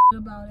then talking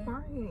about it.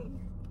 Why?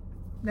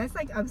 That's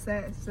like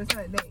obsessed. That's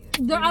not,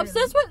 they're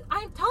obsessed with.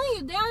 I'm telling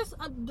you,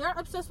 they're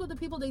obsessed with the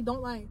people they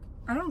don't like.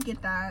 I don't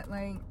get that.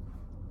 Like,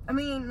 I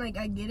mean, like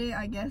I get it.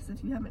 I guess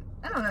if you haven't,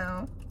 I don't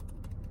know.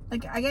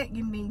 Like I get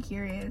you being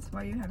curious.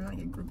 Why are you having like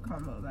a group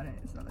combo about it?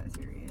 It's not that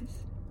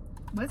serious.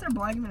 What's her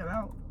blog even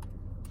about?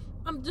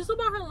 Just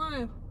about her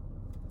life.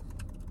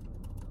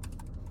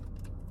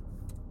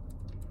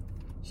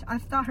 I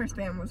thought her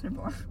spam was her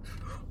blog.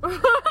 No,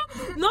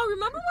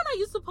 remember when I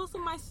used to post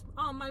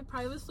on my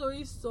private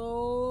story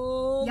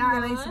so yeah, much?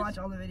 and I used to watch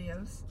all the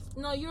videos.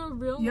 No, you're a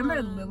real You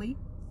remember one. Lily?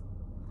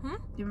 Hmm?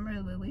 You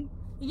remember Lily?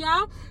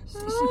 Yeah. She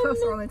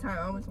posts all the time.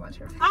 I always watch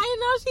her. I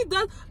know she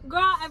does.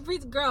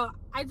 Girl,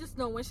 I just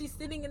know when she's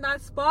sitting in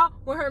that spot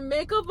with her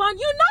makeup on,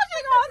 you know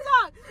she's gonna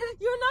talk.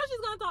 You know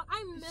she's gonna talk.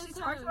 I miss her. She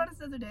talked about us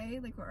the other day,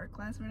 like for art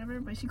class or whatever,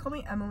 but she called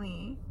me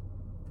Emily.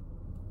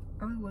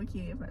 I was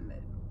low-key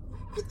offended.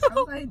 I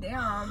was like,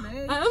 damn,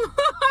 man.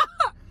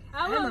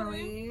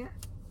 Emily.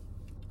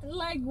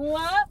 Like,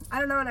 what? I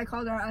don't know, and I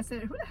called her. I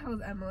said, who the hell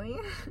is Emily?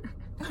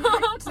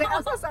 She's like,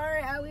 I'm so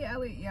sorry,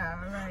 Ellie.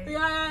 Yeah, right.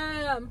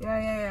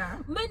 Yeah.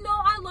 But no,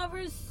 I love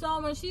her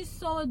so much. She's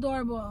so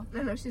adorable.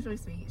 No, she's really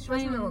sweet. She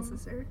was my little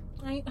sister.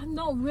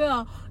 No,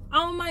 real.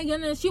 Oh my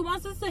goodness. She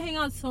wants us to hang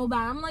out so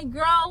bad. I'm like,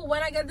 girl,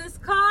 when I get this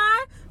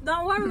car,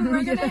 don't worry,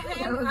 we're gonna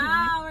hang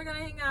out. We're gonna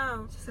hang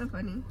out. She's so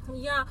funny.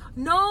 Yeah.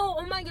 No,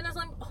 oh my goodness.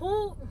 Like,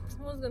 who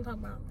was gonna talk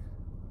about?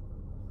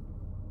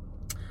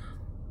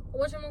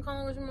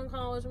 Whatchamacallit?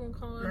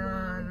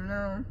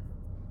 No.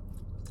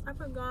 I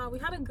forgot. We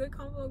had a good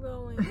convo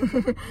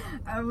going.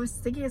 I was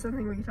thinking of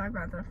something we could talk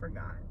about, but I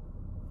forgot.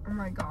 Oh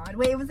my god.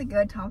 Wait, it was a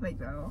good topic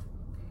though.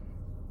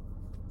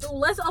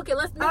 Let's make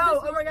this.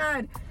 Oh my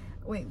god.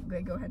 Wait,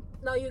 go ahead.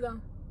 No, you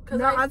go.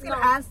 No, I was gonna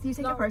ask, do you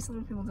take it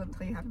personal when people don't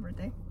tell you happy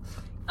birthday?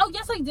 Oh,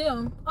 yes, I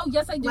do.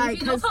 Like,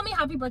 if you don't tell me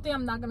happy birthday,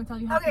 I'm not gonna tell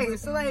you happy birthday. Okay,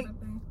 so like,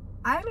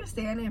 I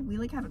understand if we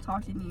like haven't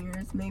talked in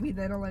years, maybe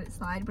they don't let it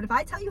slide. But if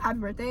I tell you happy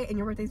birthday and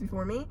your birthday's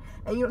before me,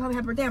 and you don't tell me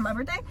happy birthday on my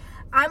birthday,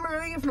 I'm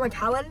removing it from my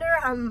calendar.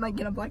 I'm like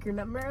gonna block your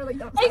number. Like,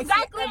 don't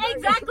exactly.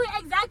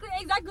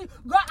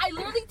 Girl, I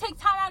literally take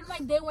time out of my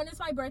day when it's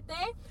my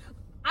birthday.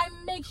 I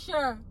make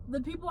sure the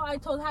people I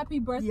told happy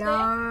birthday,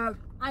 I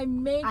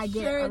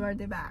get a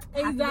birthday back.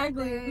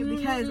 Exactly. Birthday,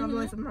 because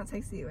otherwise I'm not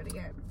texting you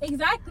again.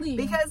 Exactly.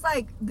 Because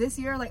like this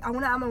year, like I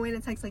went out on my way to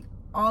text like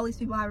all these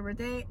people happy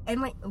birthday,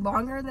 and like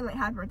longer than like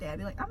happy birthday, I'd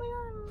be like, oh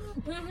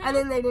my god, and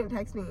then they didn't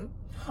text me.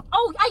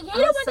 Oh, I hate it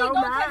when so they don't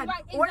mad. text. Right,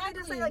 exactly. Or they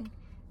just say like,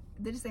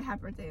 they just say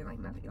happy birthday and like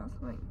nothing else.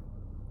 Like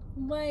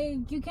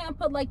you can't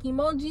put like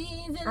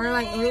emojis in or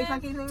like any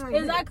fucking thing. Like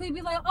exactly.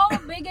 Be like, oh,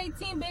 big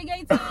 18, big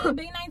 19,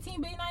 big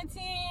 19,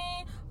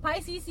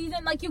 Pisces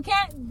season. Like you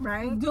can't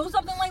do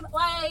something like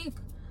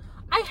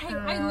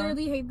I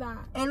literally hate that.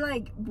 And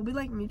like we'll be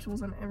like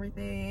mutuals on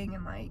everything,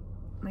 and like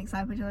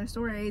side of each other's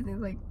stories, and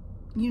it's like,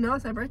 you know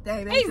it's their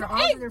birthday, man. You're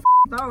on your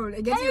phone.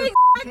 It gets you a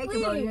cake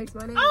about you next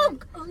Monday. Oh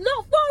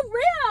no, for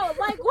real.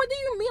 Like, what do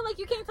you mean? Like,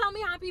 you can't tell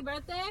me happy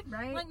birthday,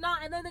 right? Like, no,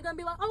 and then they're gonna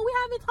be like, oh, we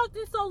haven't talked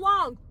in so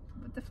long.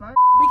 What the fuck?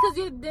 Because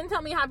you didn't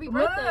tell me happy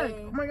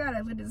birthday. Oh my god,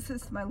 this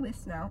is my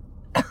list now.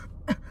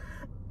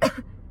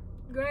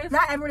 Grace.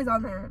 Not everybody's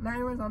on there. Not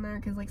everyone's on there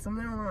because like some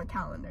of them are on a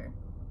calendar.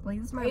 Like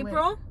this is my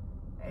April. list.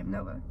 Hey,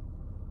 Nova.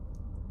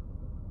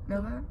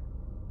 Nova.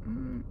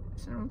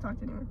 She don't talk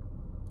to anyone.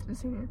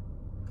 Just senior.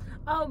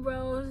 Oh,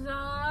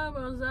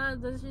 Rosa.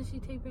 Doesn't she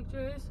take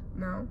pictures?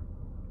 No,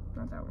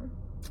 not that one.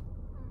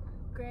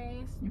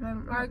 Grace. You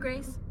haven't. Our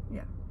Grace.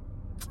 Yeah.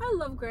 I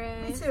love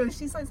Grace. Me too.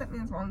 She's like sent me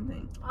this long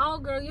thing. Oh,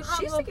 girl, you have.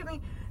 She used to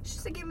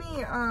give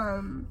me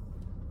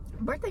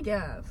birthday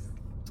gifts.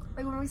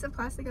 Like when we used to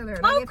class together.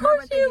 And Of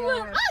course she would.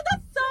 Oh,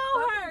 that's so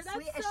her. That's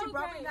sweet. so And she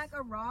brought me great. back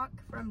a rock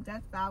from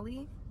Death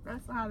Valley. I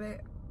still have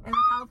it. And a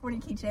California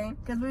keychain.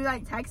 Because we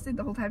like texted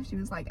the whole time she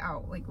was like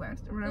out, like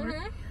west or whatever.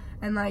 Mm-hmm.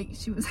 And like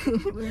she was. We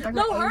were talking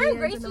No, about her and aliens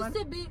Grace and used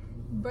to be.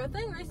 Bertha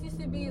and Grace used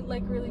to be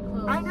like really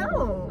close. I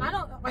know. I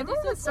don't. Are they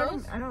still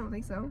close? I don't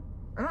think so.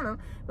 I don't know.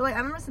 But like I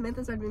remember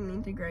Samantha started being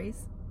mean to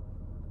Grace.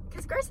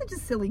 Because Grace is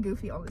just silly,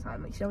 goofy all the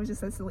time. Like she always just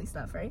says silly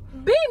stuff, right?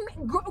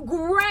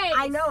 Great.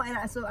 I know,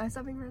 and so I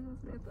stopped being friends with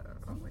Samantha.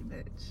 I was like,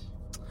 bitch.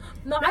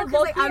 No, No, I 'cause,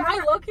 low-key, like,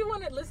 I low-key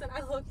want to listen.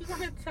 I low-key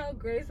want to tell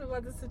Grace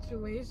about the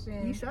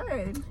situation. You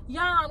should.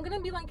 Yeah, I'm gonna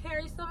be like,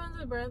 Carrie still friends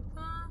with Bertha.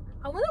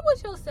 I wonder what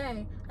she'll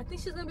say. I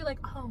think she's gonna be like,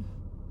 oh,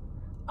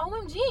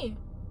 OMG,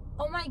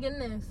 oh my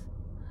goodness,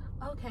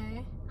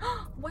 okay.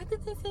 Why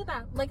did they say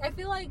that? Like, I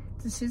feel like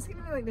She's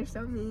gonna be like, they're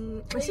so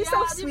mean. But she's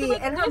Yeah, so they'd be sweet,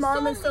 like, and her "They're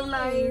mom so is so mean."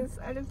 nice.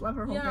 I just love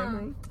her whole Yeah.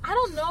 family. I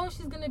don't know if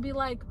she's gonna be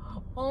like,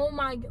 oh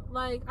my,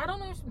 like, I don't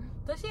know.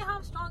 Does she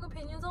have strong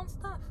opinions on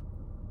stuff?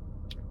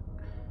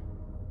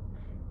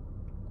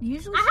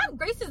 Usually, I have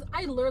Grace's.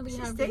 I literally she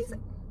have stays. Grace's.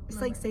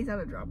 It's like stays out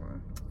of drama,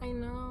 I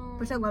know.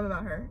 which I love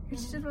about her.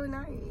 She's just really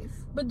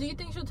nice. But do you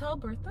think she'll tell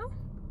Bertha?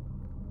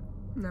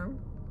 No,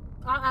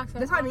 I'll ask her.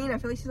 that's what I mean. I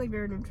feel like she's like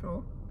very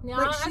neutral. Yeah,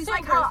 Like I'll she's ask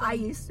like her in how person. I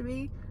used to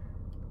be.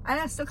 And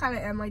I still kind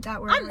of am like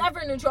that. Where I'm like,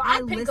 never neutral.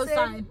 I pick a listen.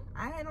 side.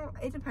 I don't.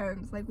 It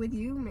depends. Like with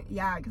you,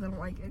 yeah, because I don't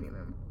like any of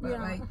them. But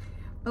Yeah.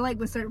 like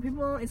with certain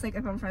people, it's like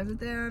if I'm friends with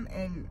them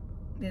and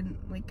then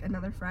like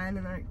another friend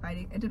and they're like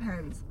fighting. It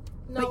depends.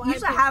 No, Like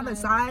usually I pick have a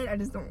sides. side. I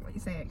just don't like,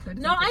 say it. 'Cause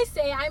No, I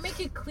say I make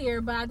it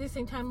clear, but at the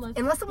same time, let's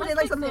unless someone did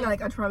let's like something fix it.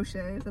 like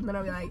atrocious, and then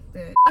I'll be like,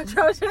 bitch.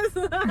 atrocious.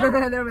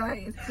 They'll be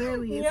like, it's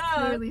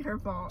clearly her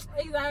fault.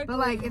 Exactly. But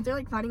like if they're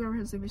like fighting over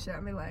her stupid shit,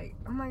 I'll be like,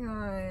 oh my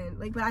god,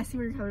 like but I see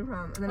where you're coming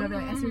from, and then I'll be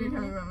like, I see where you're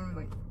coming from, and I'm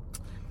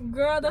like,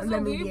 girl, that's and a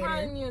then leave mediator.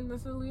 on you.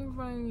 That's a leave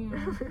on you.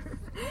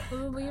 That's a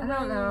leave I don't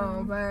on know,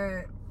 you.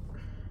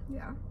 but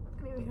yeah.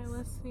 Anyways. Okay,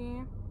 let's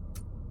see.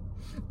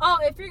 Oh,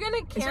 if you're gonna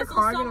Is your cancel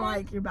car someone, gonna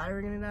like your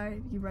battery gonna die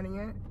if you keep running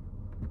it?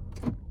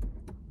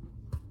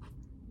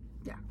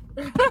 Yeah.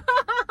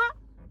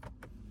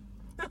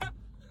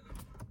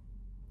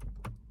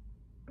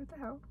 What the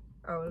hell?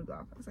 Oh, it was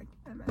off. I was like,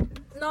 I imagine.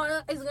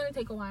 no, it's gonna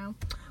take a while.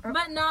 Oh.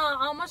 But no,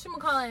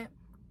 whatchamacallit?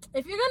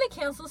 If you're gonna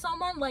cancel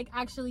someone, like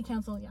actually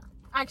cancel,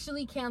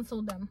 actually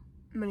cancel them.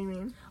 What do you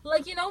mean?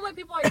 Like, you know when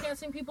people are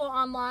canceling people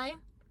online?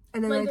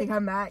 And then Like, like, they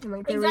come back and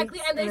like 3 Exactly,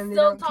 weeks, and they then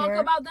still don't talk care.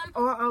 about them.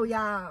 Oh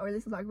yeah, or they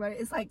still talk about it.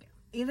 It's like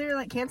either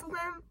like cancel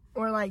them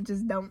or like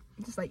just don't,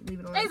 just like leave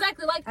it alone.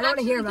 Exactly, like I don't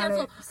wanna actually hear about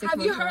cancel. it 6 Have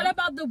you months heard ago.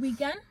 about the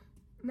Weeknd?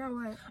 No,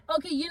 what?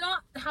 Okay, you know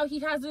how he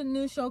has a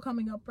new show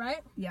coming up,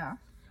 right? Yeah.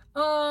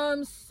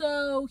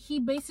 So he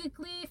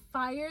basically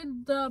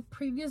fired the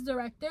previous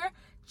director,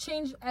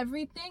 changed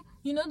everything.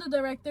 You know the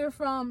director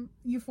from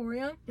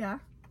Euphoria? Yeah.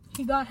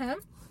 He got him,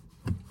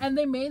 and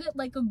they made it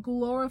like a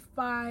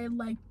glorified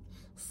like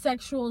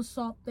sexual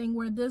assault thing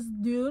where this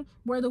dude,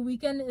 where the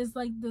Weeknd is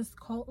like this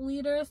cult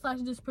leader /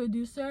 this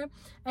producer,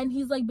 and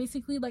he's like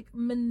basically like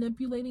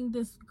manipulating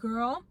this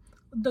girl,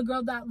 the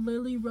girl that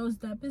Lily Rose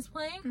Depp is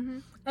playing, Mm-hmm.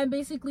 and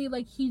basically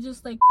like he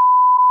just like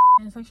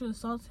and sexually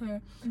assaults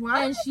her,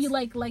 What? and she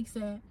like likes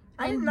it.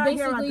 I did And not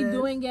hear about basically this.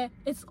 doing it.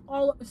 It's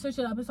all, search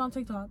it up. It's on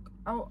TikTok.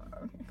 Oh,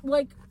 okay.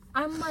 Like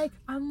I'm like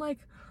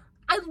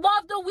I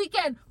love the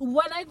Weeknd.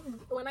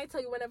 When I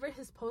tell you, whenever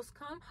his posts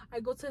come,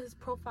 I go to his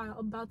profile,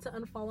 about to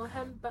unfollow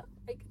him, but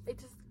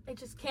I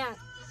just can't.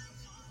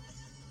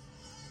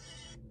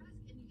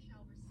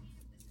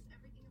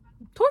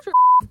 Torture.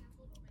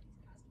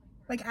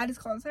 Like at his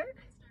concert?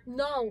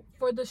 No,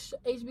 for the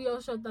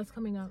HBO show that's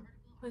coming up.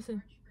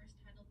 Listen.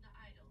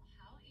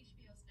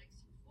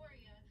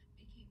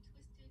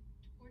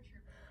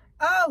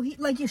 Oh, he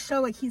like his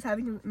show, like he's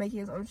making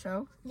his own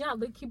show. Yeah,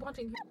 like keep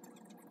watching.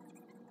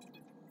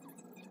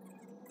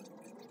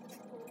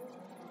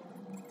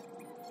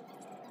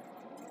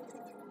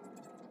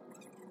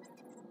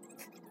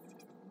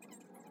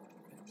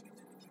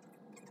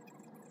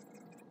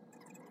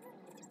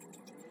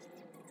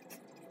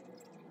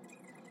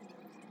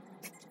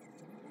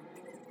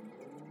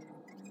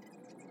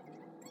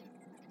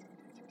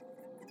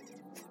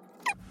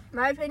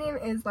 My opinion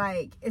is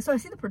like, so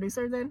is he the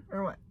producer then,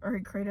 or what, or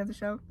he created the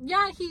show?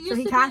 Yeah, he used So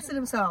he to casted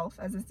himself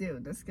as this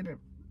dude that's gonna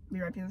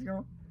be raping this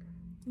girl.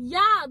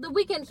 Yeah, the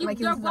Weeknd. Like,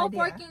 it They're was his both idea.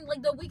 working,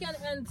 like the Weeknd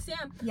and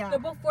Sam. Yeah. They're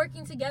both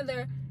working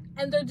together,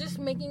 and they're just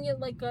making it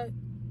like a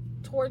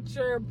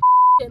torture,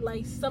 shit,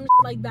 like some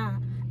like that.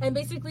 And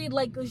basically,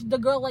 like the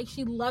girl, like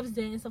she loves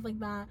it and stuff like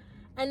that.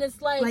 And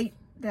it's like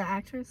The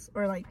actress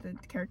or like the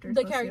character?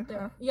 The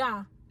character.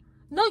 Yeah.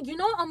 No, you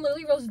know,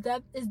 Lily Rose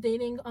Depp is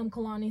dating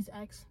Kalani's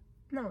ex.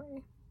 No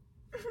way.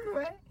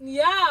 What?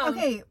 Yeah.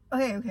 Okay.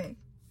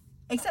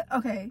 Except,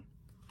 okay.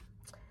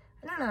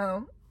 I don't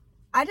know.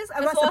 I'm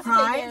not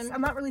surprised.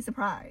 I'm not really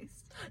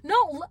surprised. No,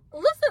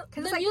 listen.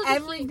 Because it's like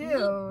every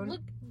dude.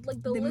 Look,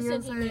 like the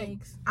listen he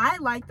makes. I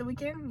like The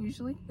Weeknd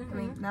usually. I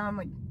mean, now I'm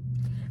like.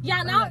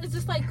 Yeah, now it's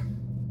just like.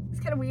 It's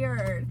kind of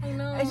weird. I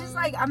know. It's just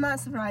like, I'm not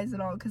surprised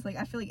at all. Because like,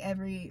 I feel like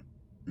every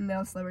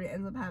male celebrity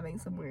ends up having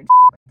some weird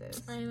like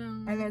this. I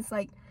know. And it's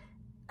like,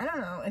 I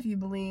don't know if you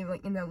believe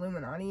like in the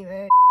Illuminati,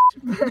 but.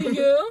 Do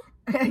you?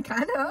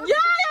 Kind of. Yeah!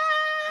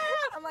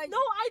 I'm like, no,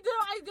 I do.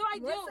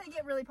 Once they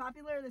get really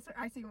popular, they start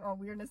acting all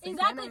weirdness.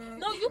 Exactly.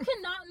 No,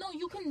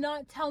 you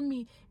cannot tell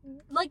me.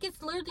 Like,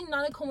 it's literally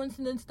not a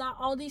coincidence that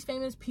all these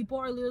famous people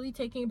are literally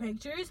taking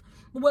pictures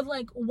with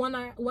like one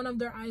of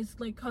their eyes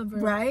like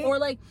covered, right? Or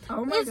like,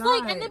 oh my it's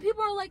God. like, and then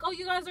people are like, oh,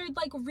 you guys are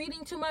like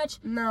reading too much.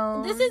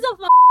 No, this is a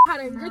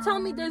pattern. No. You're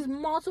telling me there's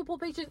multiple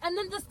pictures, and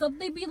then the stuff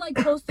they be like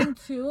posting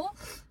too.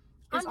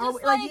 It's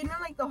always, like, you know,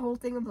 like the whole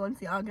thing of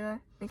Balenciaga.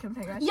 They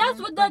compare that. Yes,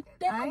 with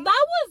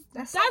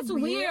that's so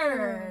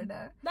weird.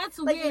 That's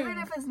like, weird. Even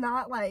if it's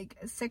not like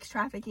sex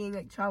trafficking,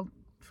 like child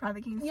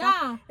trafficking stuff,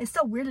 yeah, it's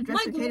still weird to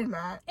dress your kid in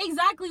that.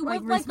 Exactly,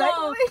 with like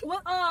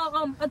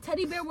a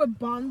teddy bear with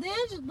bondage.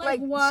 Like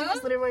what? She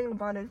was literally wearing a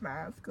bondage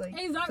mask. Like,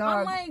 exactly. Dog,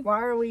 I'm like,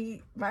 why are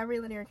we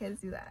letting our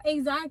kids do that?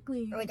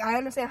 Exactly. Like, I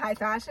understand high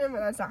fashion, but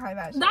that's not high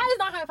fashion. That is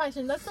not high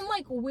fashion. That's some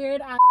like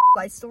weird ass.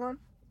 Lights still on?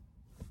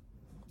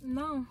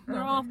 No,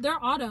 they're off.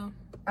 They're auto.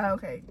 Oh,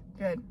 okay,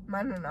 good.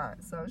 Mine are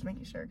not, so I was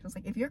making sure. Cause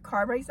like, if your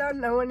car breaks down,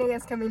 no one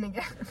gets coming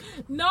again.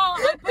 No, I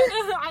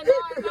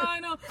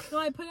know. No,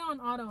 I put it on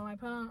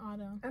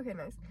auto. Okay,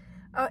 nice.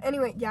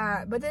 Anyway,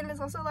 yeah, but then it's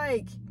also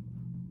like,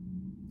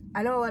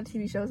 I know a lot of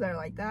TV shows that are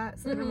like that,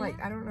 so then I'm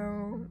like, I don't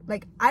know.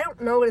 Like, I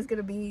don't know what it's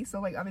gonna be, so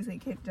like, obviously I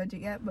can't judge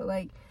it yet, but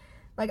like,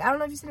 I don't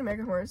know if you've seen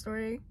American Horror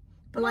Story.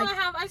 But like,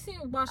 I've seen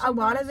a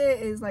lot of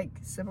it is like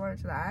similar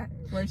to that.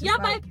 Where it's yeah,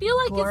 just, but like, I feel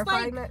like it's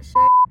like that shit.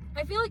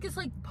 I feel like it's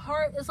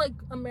like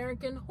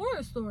American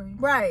Horror Story.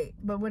 Right,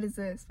 but what is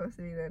this supposed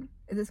to be then?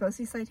 Is it supposed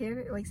to be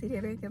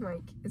satanic, and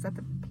like, is that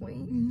the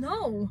point?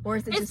 No, or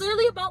is it? It's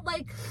literally about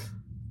like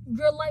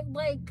you're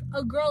like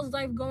a girl's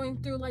life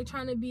going through like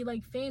trying to be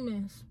like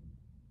famous.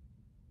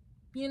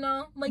 You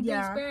know, like the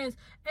experience,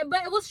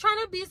 but it was trying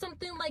to be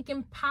something like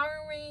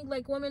empowering,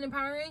 like women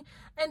empowering.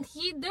 And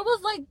there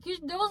was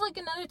like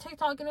another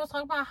TikTok, and it was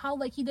talking about how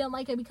like he didn't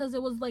like it because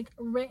it was like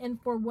written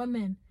for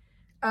women.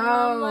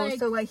 Oh, like,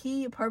 so like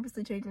he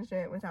purposely changed the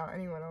shit without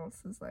anyone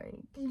else's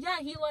like. Yeah,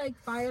 he like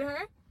fired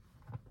her,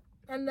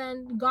 and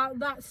then got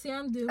that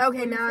Sam dude.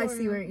 Okay, now I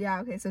see where.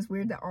 Yeah, okay, so it's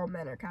weird that all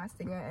men are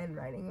casting it and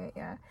writing it.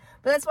 Yeah,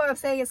 but that's what I'm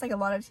saying. It's like a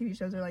lot of TV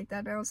shows are like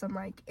that now. So I'm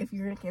like, if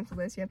you're gonna cancel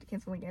this, you have to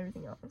cancel like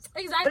everything else.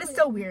 Exactly. But it's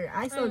still weird.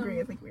 I still agree.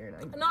 It's like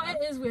weird. No, it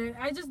is weird.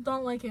 I just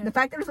don't like it. The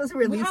fact that it was supposed to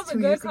be released 2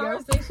 years ago. We have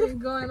a good conversation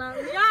going on.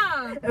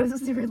 Yeah. It was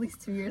supposed to be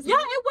released 2 years ago.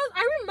 Yeah, it was.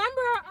 I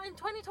remember in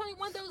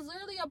 2021 there was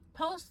literally a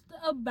post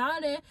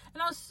about it,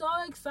 and I was so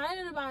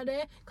excited about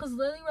it because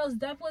Lily Rose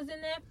Depp was in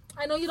it.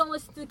 I know you don't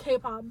listen to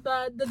K-pop,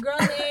 but the girl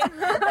name.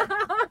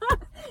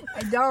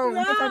 I don't.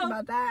 We can talk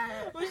about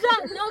that.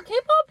 No,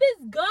 K-pop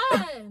is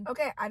good.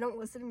 Okay, I don't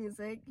listen to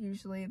music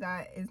usually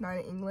that is not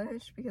in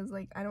English because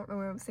like I don't know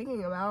what I'm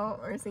singing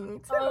about or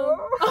singing to.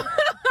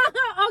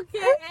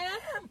 Okay,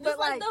 just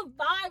like the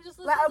vibe. Just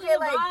listen to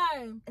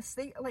the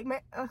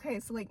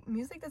vibe. So like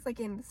music that's like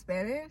in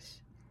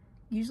Spanish.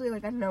 Usually,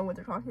 like, I know what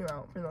they're talking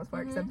about for the most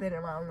part because I've been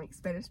around, like,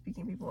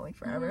 Spanish-speaking people, like,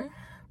 forever.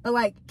 But,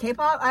 like,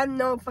 K-pop, I have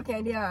no fucking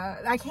idea.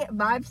 I can't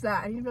vibe to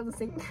that. I need to be able to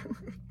sing.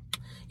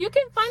 You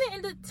can find it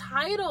in the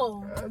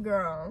title.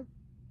 Girl.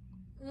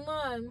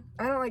 None.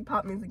 I don't like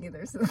pop music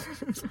either, so.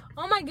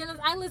 Oh, my goodness.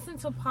 I listen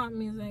to pop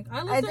music.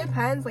 It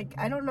depends. Like,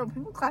 I don't know.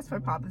 People classify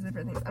pop as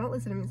different things. I don't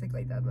listen to music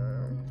like that,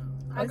 though.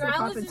 I listened to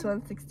pop in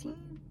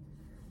 2016.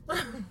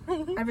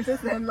 Ever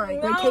since then,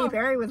 like, when Katy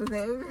Perry was a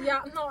thing.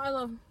 Yeah, no, I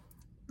love him.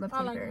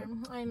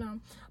 I know,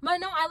 but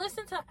no, I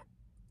listen to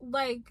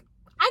like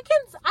I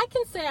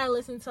can say I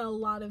listen to a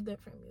lot of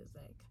different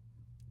music.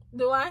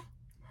 Do I?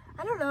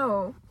 I don't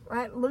know.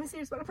 Let me see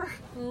your Spotify.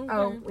 Okay.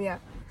 Oh yeah.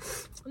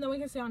 And then we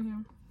can see on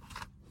here.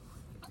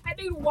 I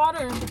need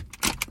water.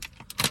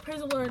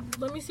 Praise the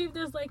Lord. Let me see if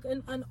there's like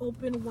an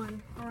unopened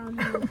one around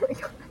here. Oh my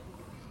God.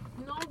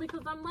 No,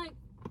 because I'm like.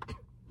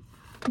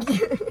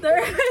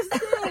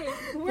 Thursday.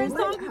 There's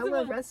like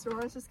hella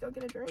restaurants. Just go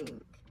get a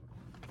drink.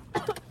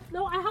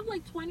 No, I have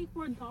like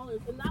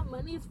 $24, and that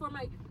money is for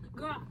my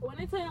girl. When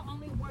I tell you I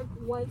only work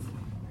once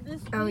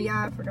this week. Oh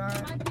yeah, I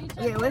forgot.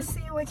 Okay, let's see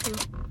what you.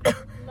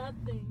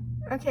 Nothing.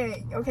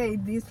 Okay.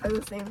 These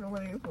playlist names I'm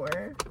looking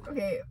for.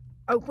 Okay.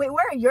 Oh wait,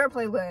 where are your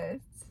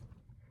playlists?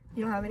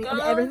 You don't have any.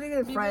 Okay, everything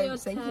in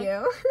French. Thank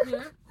you.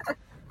 Yeah.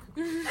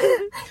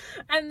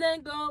 And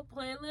then go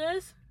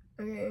playlist.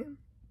 Okay.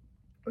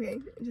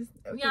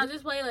 Yeah,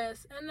 just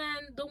playlist, and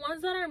then the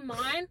ones that are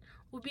mine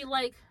would be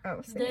like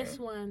this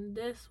one.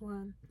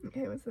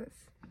 Okay, what's this?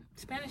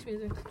 Spanish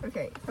music.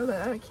 Okay,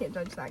 I can't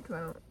judge that because I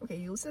don't. Okay,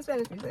 you listen to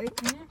Spanish music.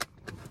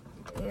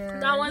 Mm-hmm.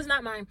 And That one's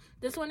not mine.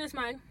 This one is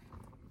mine.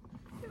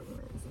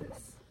 what is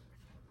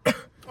this?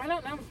 I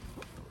don't know.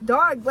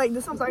 Dog, like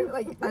this one's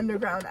like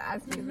underground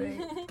ass music.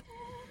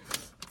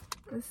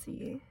 Let's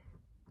see.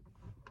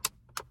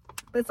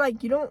 But it's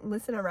like you don't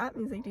listen to rap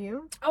music, do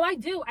you? Oh, I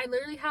do. I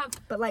literally have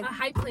But like a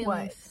hype playlist.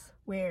 What?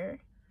 Where?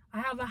 I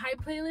have a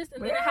hype playlist,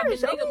 and Where? then I have the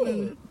Show nigga me.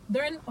 mood.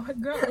 They're in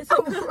girl. It's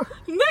so good.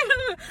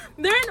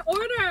 They're in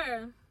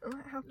order.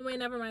 Wait,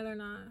 never mind. They're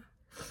not.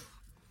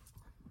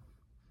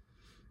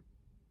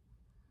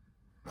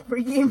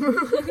 Freaky mood.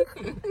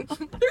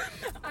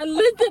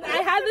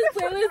 I had this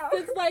playlist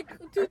since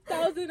like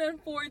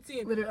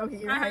 2014. Literally, okay,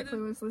 your I hype had to-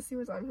 playlist. Let's see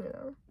what's on here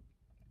though.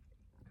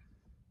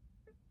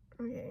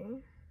 Okay.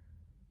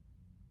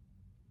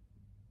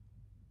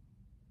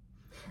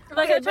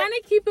 Like Okay, I'm trying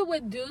to keep it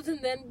with dudes, and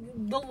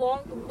then the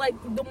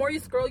more you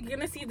scroll, you're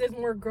gonna see there's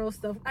more girl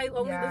stuff. I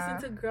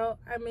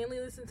mainly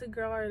listen to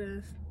girl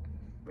artists.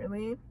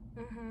 Really?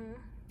 Mhm.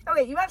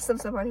 Okay, you have some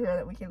stuff on here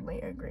that we can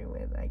like agree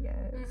with, I guess.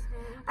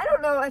 Mhm. I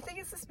don't know. I think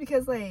it's just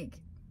because like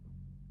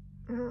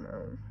I don't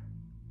know.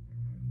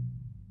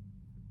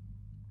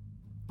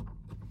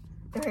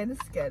 Okay, this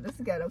is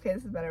good. Okay,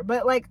 this is better.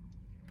 But like,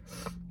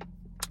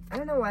 I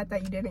don't know why I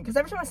thought you didn't. Because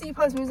every time I see you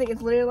post music,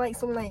 it's literally like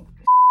some like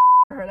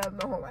I heard of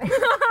the whole life.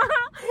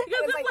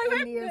 Because it's like my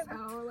indie as favorite.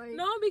 hell. Like,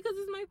 No, because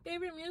it's my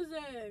favorite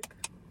music.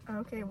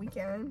 okay,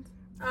 Weeknd.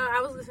 I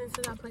was listening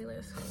to that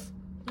playlist.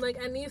 Like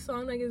any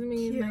song that gives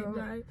me Cute. night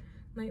vibe.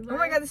 Oh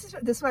my god, this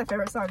is my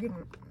favorite song in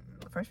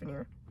freshman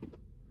year.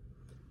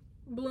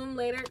 Bloom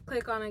later.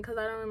 Click on it because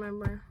I don't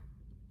remember.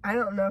 I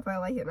don't know if I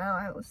like it now.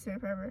 I haven't listened to it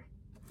forever.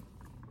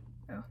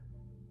 Oh.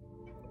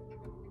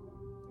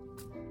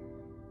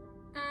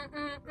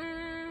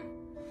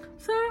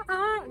 So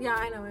yeah,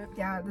 I know it.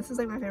 Yeah, this is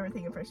like my favorite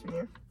thing in freshman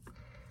year.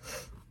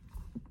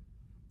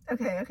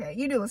 Okay.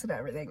 You do listen to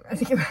everything. I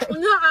think about it. No,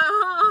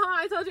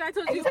 I told you.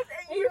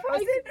 You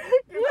posted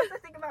a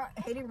thing about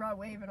hating Raw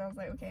Wave, and I was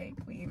like, okay,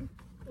 queen.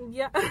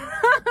 Yeah. Do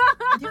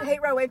you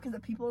hate Raw Wave because the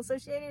people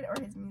associated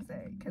or his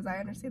music? Because I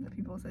understand the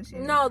people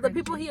associated. No, with the cringy.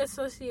 people he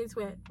associates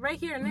with. Right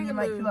here, You mean, nigga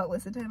like mood. people that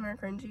listen to him are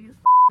cringy.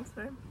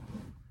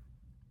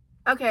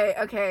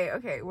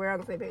 Okay. We're on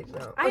the same page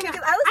now. I Okay, know-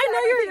 'cause I know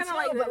you're listen to gonna everything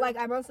like too, this. but like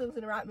I'm also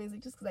listening to rap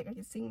music just because like I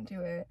can sing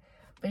to it.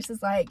 But it's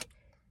just like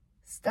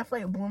stuff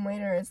like Bloom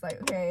Later. It's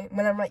like okay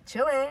when I'm like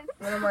chilling,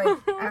 when I'm like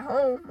at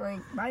home, like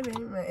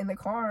vibing like, in the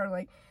car,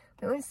 like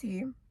let me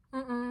see.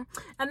 And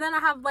then I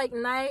have like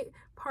night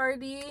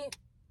party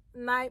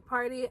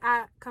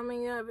at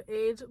coming of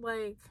age,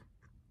 like.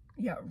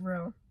 Yeah,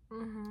 real.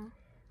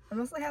 I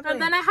mostly have. And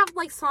then I have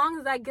like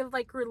songs that give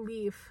like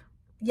relief.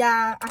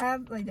 Yeah, I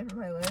have like different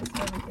playlists and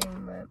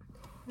everything, but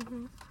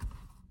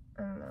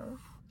I don't know.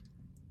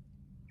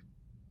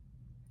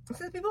 It's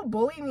just people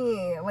bully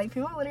me. Like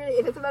people literally,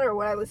 it doesn't matter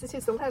what I listen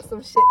to. Someone has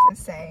some shit to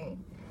say.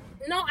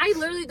 No, I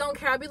literally don't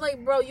care. I'd be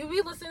like, bro, you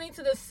be listening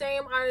to the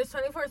same artist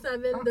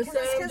 24/7, the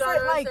same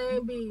genre,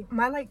 same beat.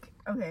 My like,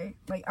 okay,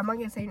 like I'm not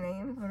gonna say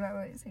names. I'm not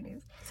gonna say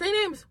names. Say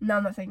names. No,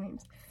 I'm not saying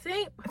names.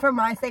 Say. For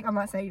my sake, I'm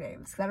not saying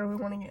names because I don't really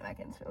want to get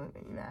like into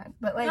it mad.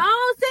 But like, No,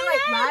 say so, like,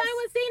 names. last-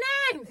 I would say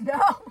names.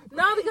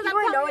 No, No, because you I'm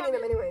wouldn't know probably any of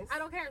them anyways. I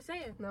don't care. Say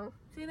it. No,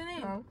 Say the name.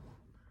 no.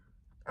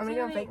 I'm Say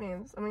gonna the go fake name.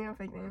 names. I'm gonna go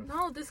fake names.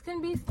 No, this is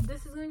gonna be.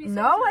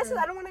 No, I sensitive. said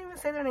I don't want to even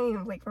say their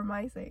names, like for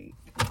my sake.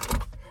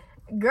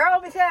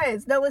 Girl,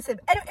 because no, listen,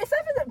 and it's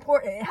not even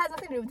important. It has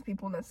nothing to do with the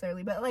people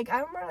necessarily, but like I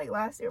remember like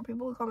last year,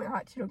 people would call me a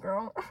hot Cheeto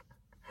girl.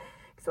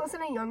 So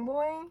listen to Young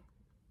Boy,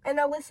 and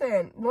now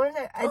listen, Who called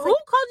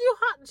you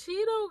hot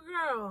Cheeto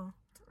girl?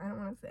 I don't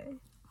want to say.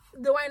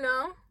 Do I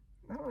know?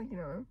 I don't like you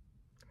know.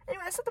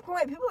 Anyway, that's not the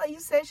point. People like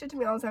you say shit to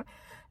me all the time,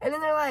 and then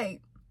they're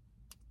like,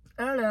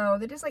 I don't know.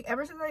 They're just like,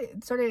 ever since I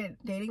started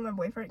dating my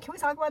boyfriend, can we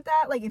talk about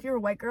that? Like, if you're a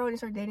white girl and you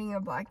start dating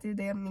a black dude,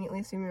 they immediately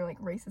assume you're like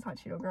racist hot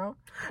Cheeto girl.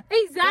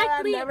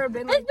 Exactly. I've never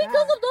been It's like because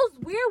that. of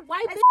those weird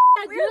white It's bitches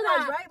that do weird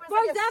ones, that. right? But it's For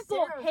like a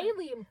example, stereotype.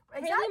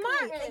 Haley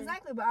Martin.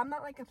 Exactly, but I'm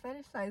not like a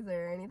fetishizer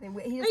or anything.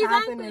 He just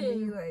happened to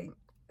Exactly. be like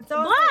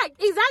so Black.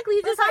 Exactly.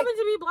 He But just it's like- happened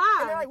to be And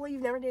they're black. like, well,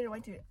 you've never dated a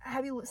white dude.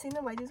 Have you seen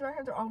the white dudes around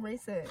here? They're all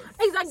racist.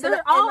 Exactly. So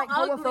They're all and, like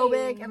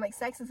homophobic ugly. and like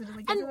sexist and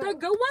like And the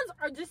good ones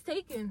are just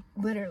taken.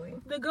 literally.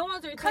 The good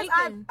ones are Because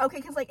taken.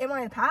 because like in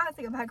my past,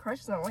 like I've had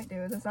crushes on white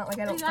dudes. It's not like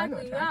I don't find them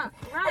Exactly. Yeah.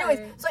 attractive. Right.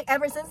 Anyways, so like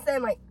ever since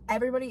then, like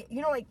everybody,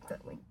 you know, like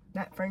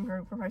that friend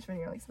group from freshman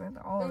year, like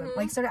Samantha, all of them,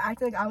 like started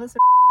acting like I was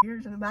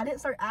weird, but I didn't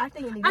start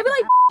acting any. I'd be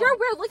like, you're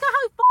weird. Look at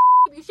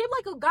how you shaped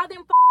like a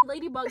goddamn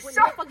ladybug with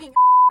no Shut- fucking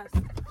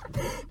ass.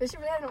 Does she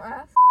really have no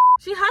ass?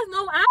 She has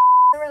no ass.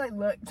 I never like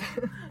looked.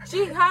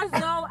 She has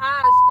no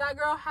ass. That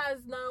girl has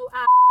no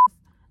ass.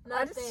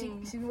 I just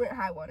Nothing. she wear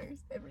high waters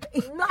every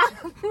day. No.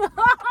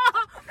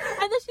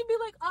 And then she'd be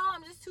like, oh,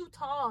 I'm just too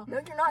tall. No,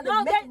 you're not.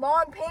 No, They make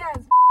long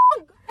pants.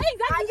 Exactly.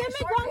 They get make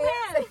short long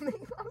pants. They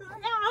make long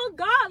pants. Yeah, oh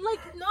God,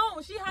 like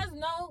no, she has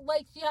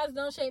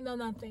no shape, no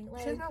nothing.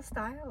 She has Like no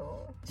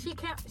style. she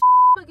can't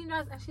fucking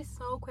dress, and she's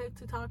so quick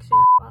to talk shit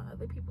about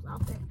other people's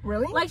outfit.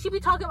 Really? Like she be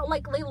talking about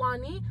like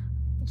Leilani.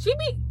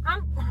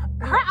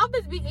 her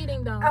outfits be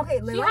eating though. Okay,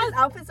 Lila's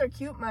outfits are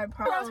cute. My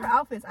problem is her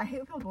outfits. I hate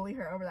when people bully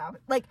her over the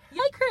outfit. Like,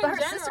 you like her in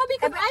general sister,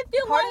 because I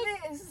feel part like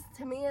of it is,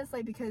 to me, it's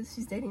like because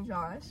she's dating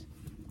Josh.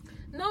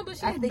 No, but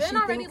she's been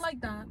already like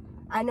that.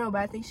 I know,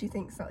 but I think she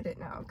thinks so it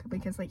now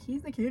because like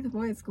he's the cutest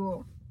boy in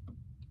school.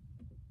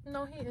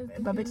 No, he is.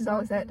 But bitches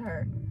always said to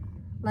her,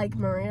 like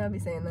Maria be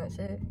saying that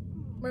shit.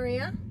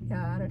 Maria?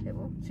 Yeah, at our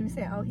table. She be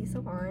saying, "Oh, he's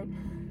so fine."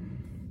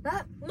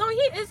 No, he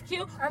is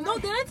cute. No,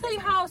 did I tell you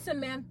how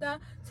Samantha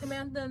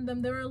and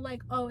them, they were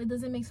like, oh, it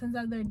doesn't make sense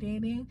that they're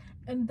dating.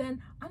 And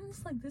then I'm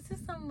just like, this is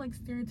some like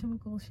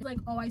stereotypical shit. Like,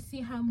 oh, I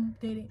see him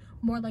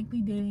more likely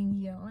dating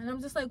you. And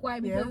I'm just like, why?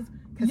 Because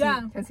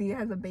because he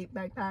has a bait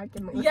backpack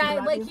and like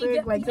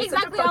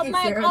exactly. I was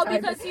like, oh,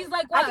 because he's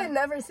like, what? I can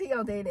never see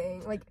y'all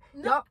dating. Like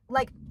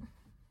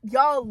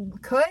y'all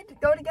could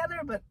go together,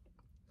 but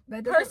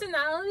that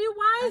personality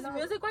wise,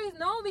 music wise,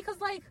 no,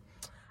 because like.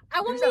 I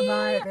want me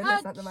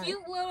a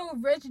cute little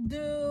rich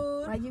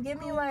dude. Like, you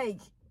give me, like,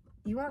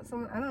 you want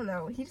someone, I don't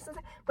know. He just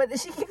doesn't, but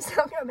she keeps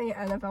talking about being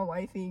an NFL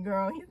wifey,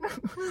 girl. He's not.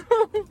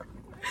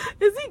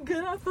 Is he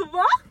good at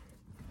football?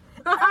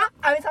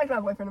 I've been talking to my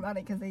boyfriend about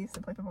it because they used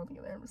to play football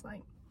together. I'm just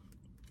like,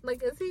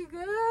 is he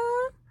good?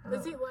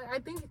 Is he, like, I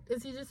think,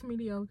 is he just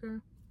mediocre?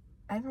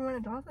 Everyone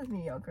in Dallas is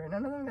mediocre.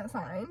 None of them got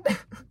signed.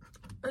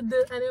 And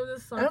it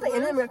was I don't think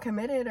any of them got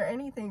committed or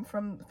anything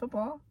from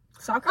football.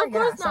 Soccer,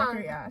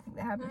 yeah, I think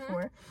they have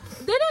before.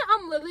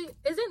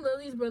 Isn't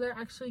Lily's brother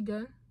actually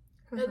good?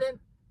 And then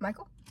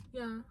Michael?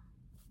 Yeah.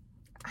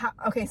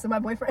 Okay, so my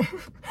boyfriend.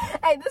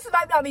 Hey, this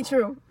might not be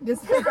true.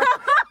 Just. Okay.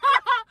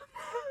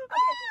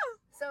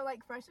 So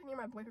like freshman year,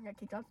 my boyfriend got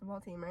kicked off the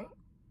football team, right?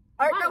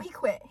 Or no, he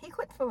quit. He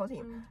quit the football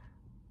team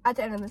at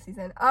the end of the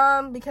season.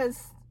 Because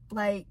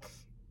like,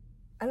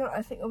 I don't know.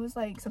 I think it was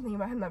like something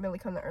about him not being able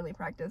to come to early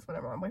practice.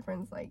 Whatever. My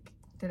boyfriend's like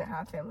didn't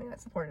have family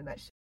that supported that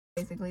shit.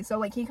 Basically, so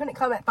like he couldn't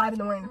come at 5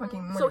 a.m.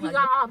 fucking. So he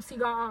got off.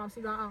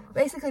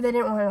 Basically, they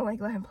didn't want to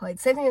like let him play.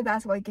 Same thing with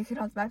basketball. He get kicked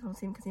off the basketball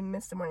team because he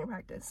missed the morning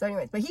practice. So,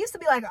 anyways, but he used to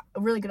be like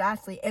a really good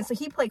athlete, and so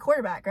he played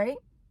quarterback, right?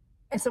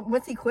 And so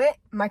once he quit,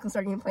 Michael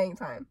started getting playing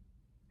time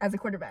as a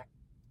quarterback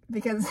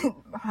because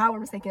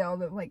Howard was taking all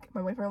the like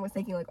my boyfriend was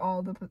taking like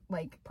all the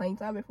like playing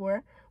time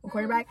before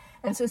quarterback,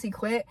 and as soon as he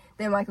quit,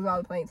 then Michael got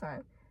all the playing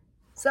time.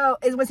 So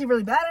was he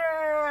really better?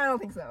 I don't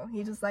think so.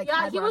 He just like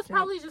he was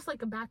probably just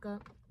like a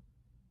backup.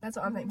 That's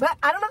what I'm saying. But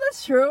I don't know if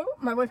that's true.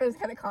 My boyfriend's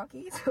kind of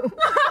cocky, so when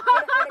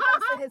it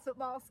comes to his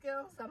football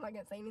skills, so I'm not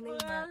going to say anything.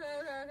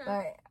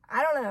 But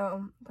I don't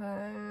know.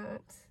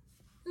 But...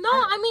 No,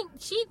 I mean,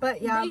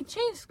 they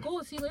changed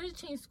schools. He literally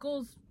changed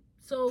schools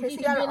so he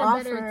could be in a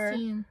better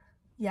team.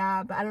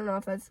 Yeah, but I don't know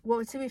if that's...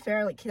 Well, to be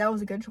fair, like, that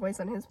was a good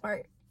choice on his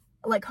part.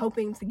 Like,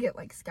 hoping to get,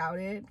 like,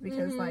 scouted.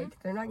 Because, like,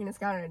 they're not going to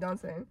scout at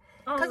Johnson.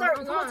 Because our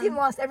football team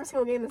lost every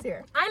single game this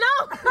year. I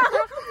know! That's why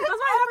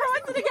I never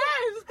went to the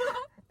games!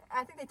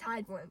 I think they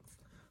tied once.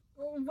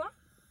 What?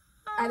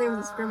 I think it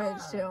was a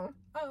scrimmage too.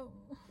 Oh.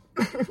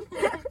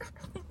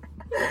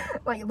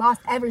 Like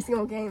lost every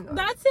single game though.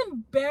 That's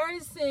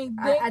embarrassing.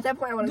 At that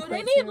point I would have. Do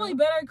they need like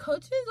better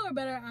coaches or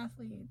better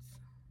athletes?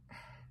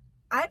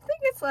 I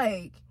think it's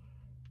like,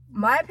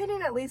 my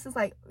opinion at least is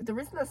like the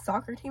reason the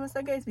soccer team is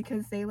so good is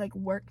because they like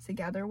work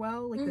together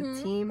well. Like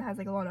the team has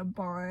like a lot of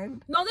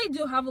bond. No, they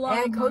do have a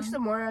lot. And Coach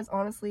Zamora is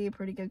honestly a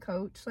pretty good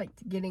coach. Like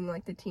getting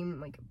like the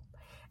team like.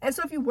 And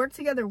so if you work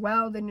together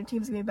well, then your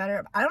team's gonna be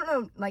better. I don't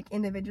know, like,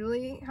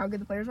 individually, how good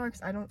the players are,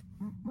 because I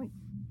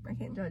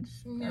can't judge.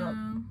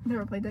 Yeah.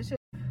 Never played that shit.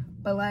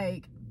 But,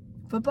 like,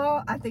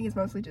 football, I think it's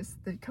mostly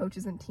just the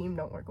coaches and team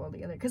don't work well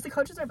together. Because the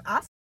coaches are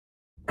assholes.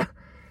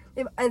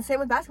 And same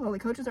with basketball, the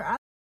coaches are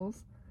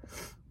assholes.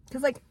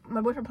 Because, like,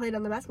 my boyfriend played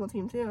on the basketball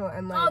team, too.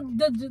 And, like... Oh,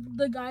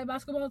 the guy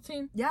basketball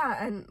team?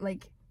 Yeah, and,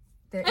 like...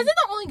 Isn't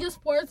the only good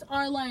sports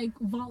are, like,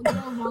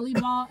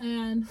 volleyball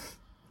and...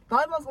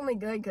 Volleyball's only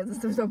good because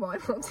there's no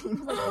volleyball teams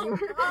like anywhere.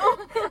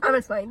 I'm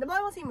just playing. The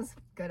volleyball team was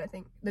good, I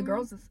think. The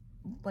girls is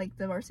like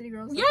the varsity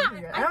girls. Yeah,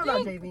 I don't know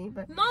about JV,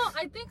 but no,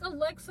 I think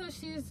Alexa,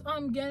 she's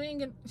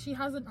she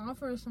has an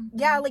offer or something.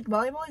 Yeah, like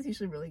volleyball is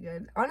usually really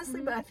good,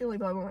 honestly. But I feel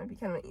like volleyball might be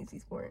kind of an easy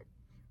sport.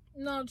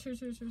 No, true.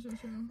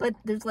 But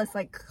there's less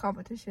like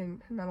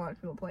competition. Not a lot of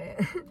people play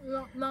it.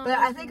 No, but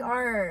I think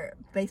our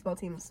baseball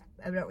team's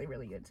evidently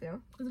really good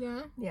too.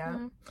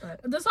 Yeah. But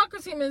the soccer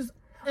team is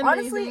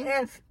amazing.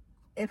 Honestly,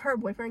 if her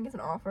boyfriend gets an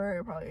offer,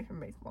 it'll probably be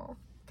from baseball.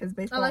 Because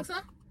baseball...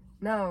 Alexa?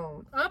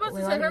 No. I was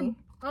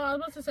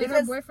about to say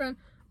her boyfriend...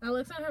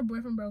 Alexa and her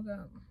boyfriend broke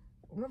up.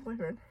 What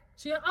boyfriend?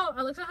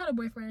 Alexa had a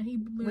boyfriend. He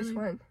literally... Which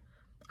one?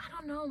 I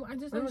don't know. I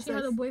just know she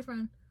had a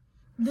boyfriend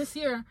this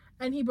year.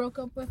 And he broke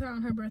up with her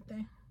on her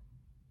birthday.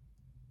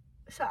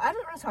 So I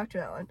don't want to talk to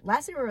her that long.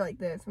 Last year we were like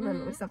this. And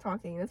then we stopped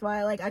talking. That's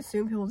why I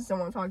assume people just don't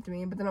want to talk to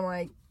me. But then I'm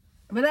like...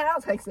 But then I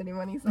don't text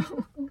anybody, so...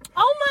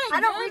 Oh my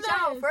I don't reach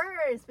out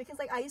first, because,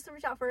 like, I used to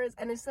reach out first,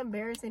 and it's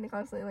embarrassing to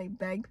constantly, like,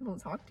 beg people to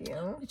talk to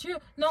you. True.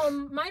 No,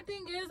 my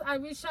thing is, I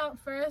reach out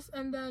first,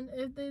 and then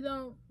if they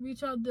don't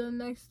reach out the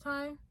next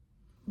time...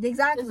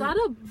 Exactly.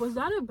 Was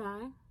that a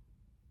bag?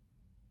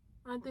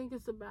 I think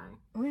it's a bag.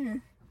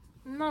 Where?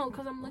 No,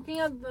 because I'm looking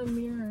at the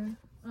mirror.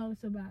 Oh,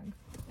 it's a bag.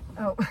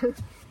 Oh.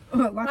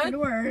 Lock the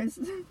doors.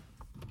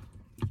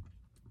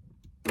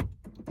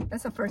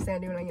 That's the first thing I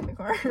do when I get in the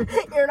car.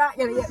 You're not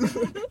gonna get me.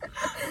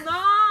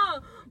 No,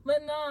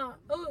 but no.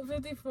 Oh,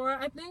 54.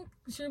 I think,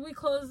 should we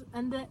close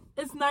and then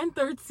it's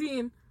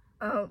 9:13.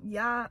 Oh,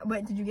 yeah.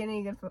 But did you get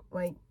any good,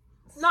 like...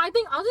 No, I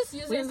think I'll just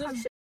use it.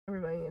 Just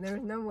everybody. There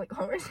was no, like,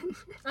 conversation.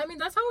 I mean,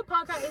 that's how a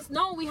podcast is.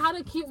 No, we had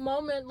a cute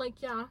moment. Like,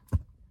 yeah.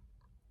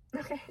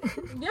 Okay.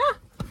 Yeah.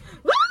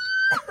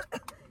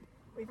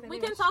 We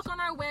can talk on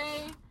our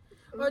way.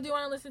 Or do you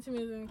want to listen to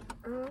music?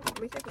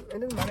 It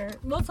doesn't matter.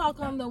 We'll talk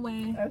on the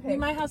way. Okay. We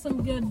might have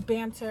some good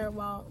banter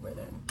while we're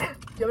there. Do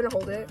you want me to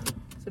hold it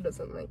so it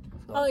doesn't like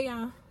fall? Oh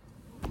yeah.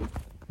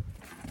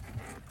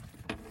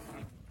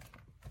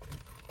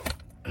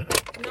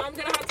 Now I'm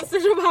gonna have to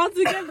sit up how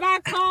to get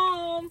back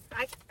home.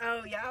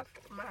 Oh yeah,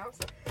 from my house.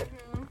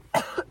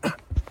 Mm-hmm.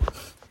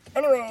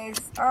 Anyways,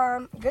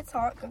 good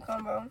talk, good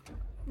combo.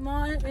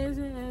 No, it is.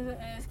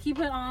 Keep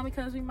it on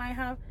because we might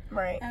have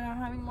right. And I'm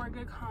having more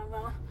good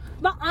convo.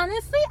 But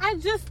honestly, I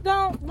just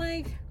don't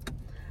like.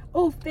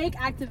 Oh, fake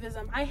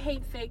activism. I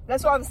hate fake.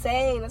 That's what I'm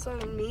saying. That's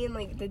what I mean.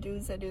 Like the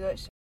dudes that do that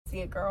shit to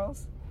get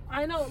girls.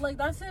 I know. Like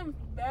that's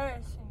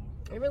embarrassing.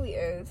 It really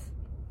is.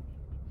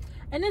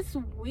 And it's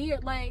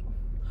weird. Like,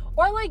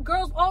 or like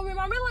girls. Oh,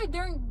 remember like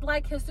during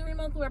Black History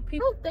Month where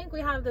people think we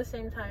have the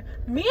same type.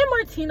 Me and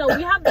Martina,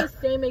 we have the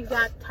same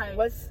exact type.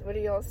 What are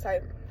y'all's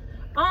type?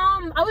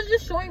 I was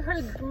just showing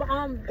her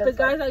the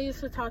guys I used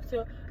to talk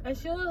to, and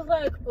she was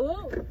like,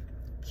 "Ooh,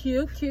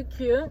 cute."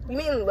 You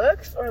mean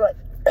looks or like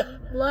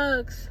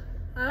looks?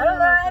 I don't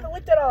know. I haven't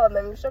looked at all of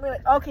them. Show me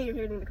like. Okay, you're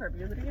hitting the curb.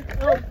 You're looking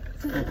at. Oh,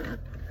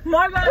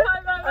 my bad.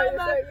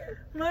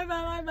 My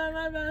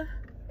bad.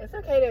 It's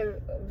okay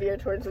to veer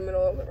towards the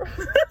middle of the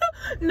road.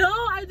 No,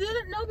 I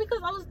didn't know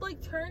because I was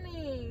like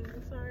turning.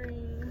 Sorry.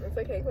 It's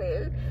okay,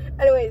 Queen.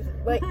 Anyways,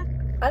 like.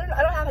 I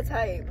don't have a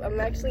type. I'm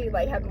actually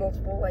like have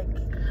multiple like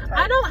types.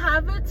 I don't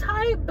have a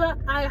type, but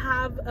I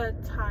have a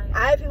type.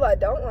 I have people I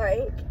don't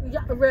like.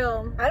 Yeah,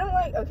 real. I don't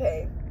like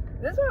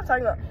this is what I'm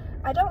talking about.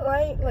 I don't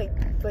like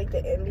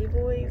the indie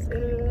boys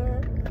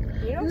anymore.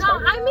 You know what I'm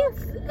talking about?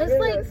 It's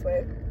like this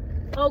way.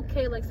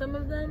 Okay, like some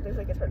of them. There's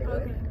like a turning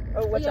okay. way.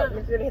 Oh, watch out,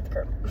 you're gonna hit the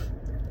curb.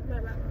 My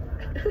bad.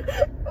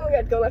 Oh my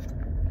god, go left.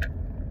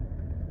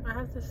 I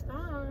have to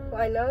stop. Well,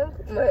 I know,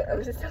 but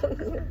I'm just telling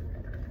you.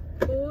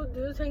 Oh,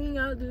 dude's hanging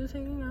out.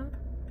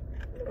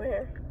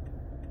 Where?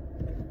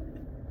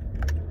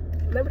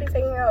 Nobody's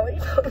hanging out. What are you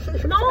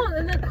talking No,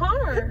 in the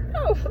car.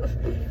 Oh.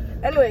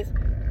 Anyways,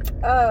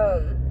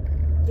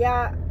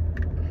 yeah.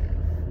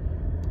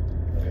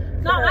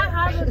 No, I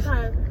have a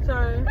type.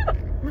 Sorry.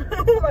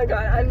 Oh my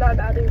god, I'm not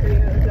vouching for you.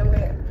 There's no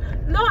way.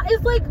 No,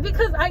 it's like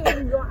because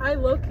I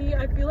low-key,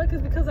 I feel like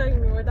it's because I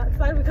ignore that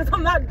side because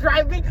I'm not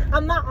driving.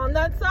 I'm not on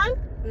that side.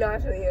 No, I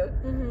feel you.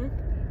 Mm-hmm.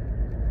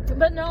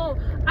 But no,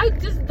 I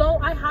just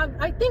don't.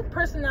 I think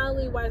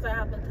personality-wise, I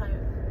have a type.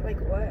 Like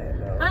what?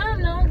 No. I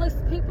don't know. Like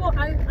people,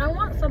 I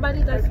want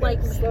somebody that's okay,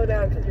 like me. Slow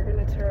down because you're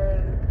gonna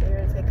turn. You're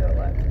gonna take a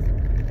left.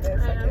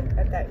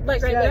 At that.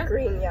 Like right there.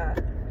 Green, yeah.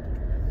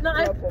 No,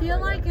 I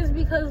feel like it's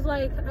because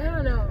like I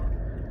don't know,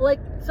 like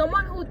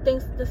someone who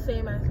thinks the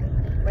same as me.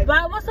 Like, but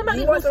I want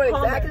somebody who's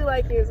exactly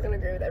like you is gonna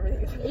agree with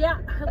everything.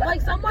 Yeah,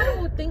 like someone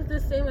who thinks the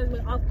same as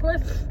me. Of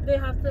course, they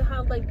have to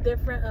have like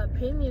different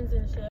opinions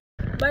and shit.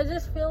 But I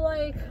just feel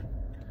like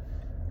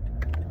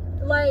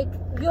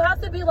you have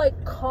to be like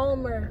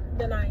calmer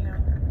than I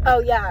am. Oh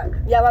yeah.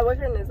 My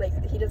boyfriend is like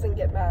he doesn't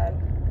get mad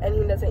and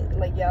he doesn't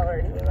like yell or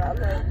anything. I'm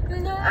like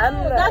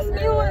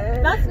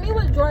that's me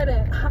with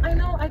Jordan. I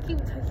know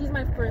he's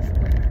my first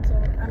boyfriend, so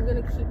I'm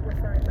gonna keep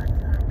referring back to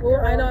him.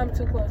 Well, I know I'm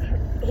too close.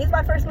 He's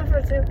my first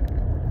boyfriend too.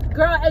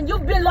 Girl, and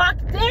you've been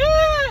locked in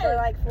for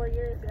like 4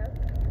 years, yeah.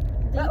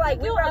 But like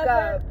we broke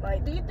up.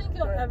 Like, do you think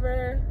you'll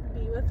ever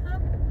be with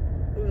him?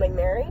 Like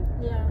married?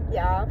 Yeah.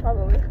 Yeah,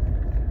 probably.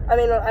 I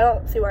mean, I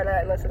don't see why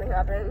not unless something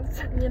happens.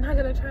 You're not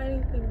gonna try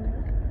anything new.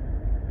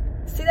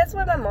 See, that's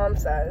what my mom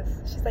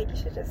says. She's like, you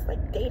should just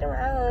like date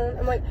around.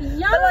 I'm like,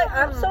 yeah. But like,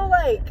 I'm so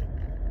like,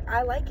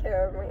 I like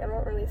him. Like, I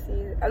don't really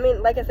see. I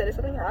mean, like I said, if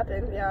something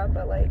happens, yeah.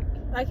 But like,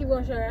 I keep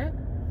going straight, right?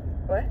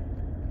 What?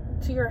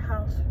 To your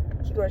house.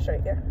 Keep going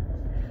straight, yeah.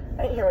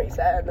 I didn't hear what you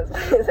said. That's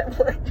why is that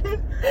point?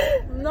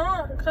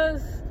 No,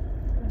 because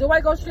do I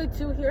go straight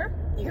to here?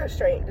 You go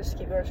straight. Just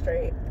keep going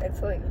straight.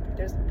 It's like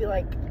there's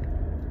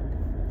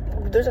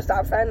a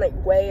stop sign like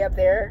way up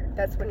there.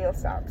 That's when you'll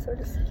stop. So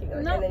just keep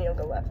going, and then you'll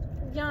go left.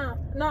 Yeah.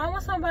 No, I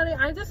want somebody.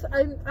 I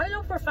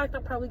know for a fact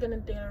I'm probably gonna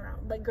date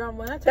around. Like, girl,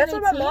 when I turn that's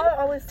 18, what my mom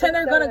always says.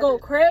 They're gonna go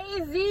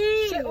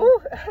crazy. Ooh.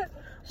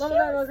 Mama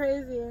gonna go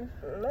crazy. I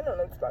don't know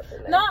about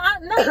that. No,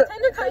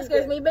 Tinder kind of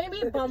scares me.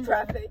 Maybe Bumble.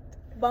 Traffic.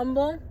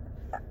 Bumble.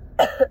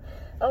 I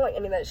don't like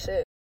any of that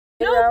shit.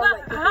 No, but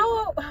like,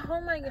 how?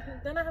 Oh my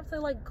god! Then I have to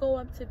like go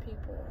up to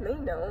people. No,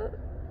 you don't.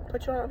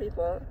 Put you on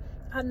people.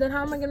 And then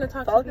how am I gonna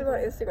talk Follow to people?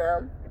 Follow people on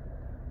Instagram.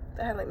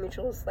 That have like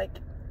mutuals, like,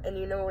 and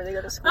you know where they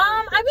go to school.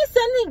 I be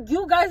sending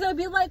you guys. I'd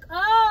be like,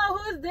 oh,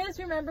 who is this?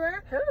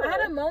 Remember? Who? I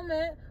had a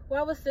moment where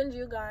I would send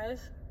you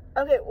guys.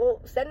 Okay, well,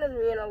 send them to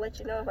me and I'll let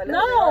you know if I know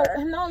who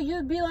they are. No,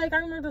 you'd be like, I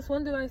remember this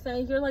one dude I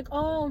said, you're like,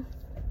 oh,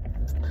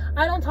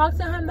 I don't talk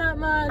to him that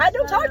much. I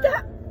don't talk to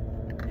him.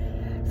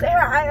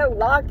 Sarah, I am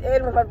locked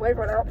in with my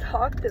boyfriend. I don't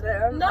talk to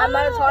them. No. I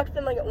might have talked to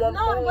them, like, at one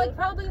point. No, like,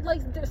 probably,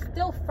 like, they're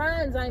still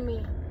friends, I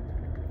mean.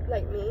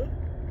 Like me?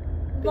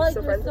 Like,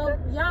 still you're friends with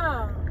them?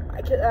 Yeah.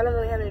 I don't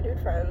really have any dude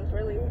friends,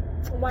 really.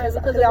 Why?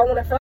 Because I want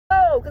to fuck.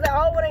 No, because they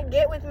all want to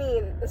get with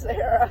me,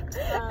 Sarah.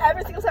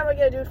 Every single time I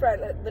get a dude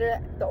friend,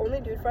 literally, the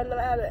only dude friend that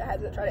I have that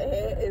hasn't tried to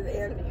hit is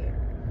Andy.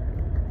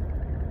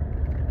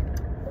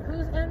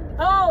 Who's Andy?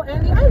 Oh,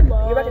 Andy, I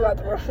love. You're about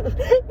to go out the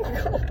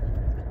room.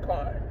 Come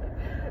on.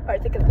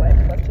 Alright, take his leg.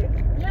 Fuck you.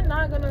 You're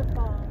not gonna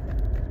fall.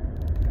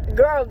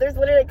 Girl, there's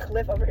literally a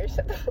cliff over here.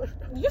 Shut the fuck up.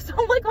 You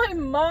sound like my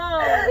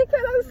mom.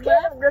 Because I'm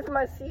scared of gripping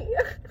my seat.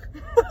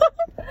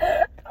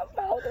 I'm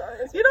holding on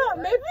this. You know,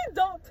 maybe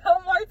don't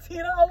tell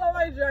Martina about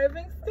my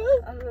driving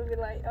skills. I'm gonna be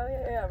like, oh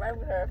yeah, ride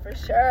with her for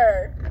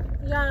sure.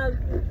 Yeah.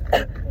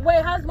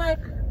 Wait,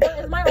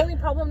 is my only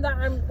problem that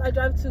I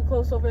drive too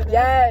close over there?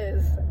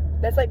 Yes.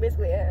 That's like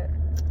basically it.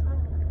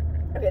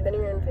 Oh. Okay, then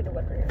you're gonna take a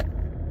left right here.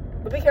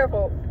 But be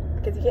careful,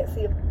 because you can't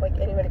see like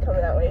anybody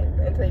coming that way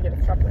until you get to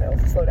the top of the hill,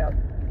 so slow down.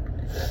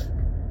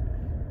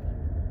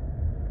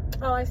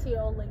 Oh, I see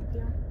old lady.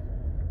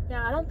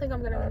 Yeah, I don't think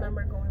I'm gonna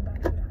remember going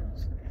back to the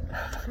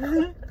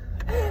house.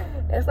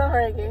 It's not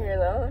hard to get here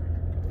though.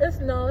 It's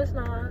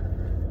not.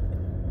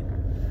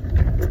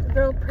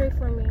 Girl, pray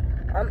for me.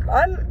 I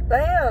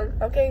am.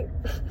 Okay.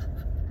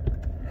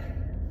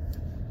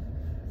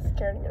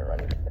 Scared I'm gonna run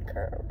into the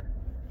curb.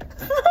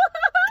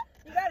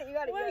 You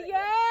got it. Well, Okay,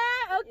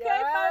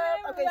 yeah.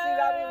 fine. Okay, so you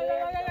got me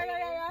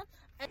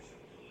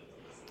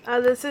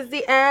there. This is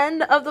the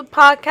end of the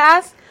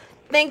podcast.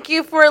 Thank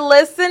you for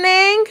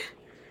listening.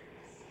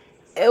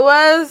 It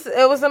was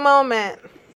a moment.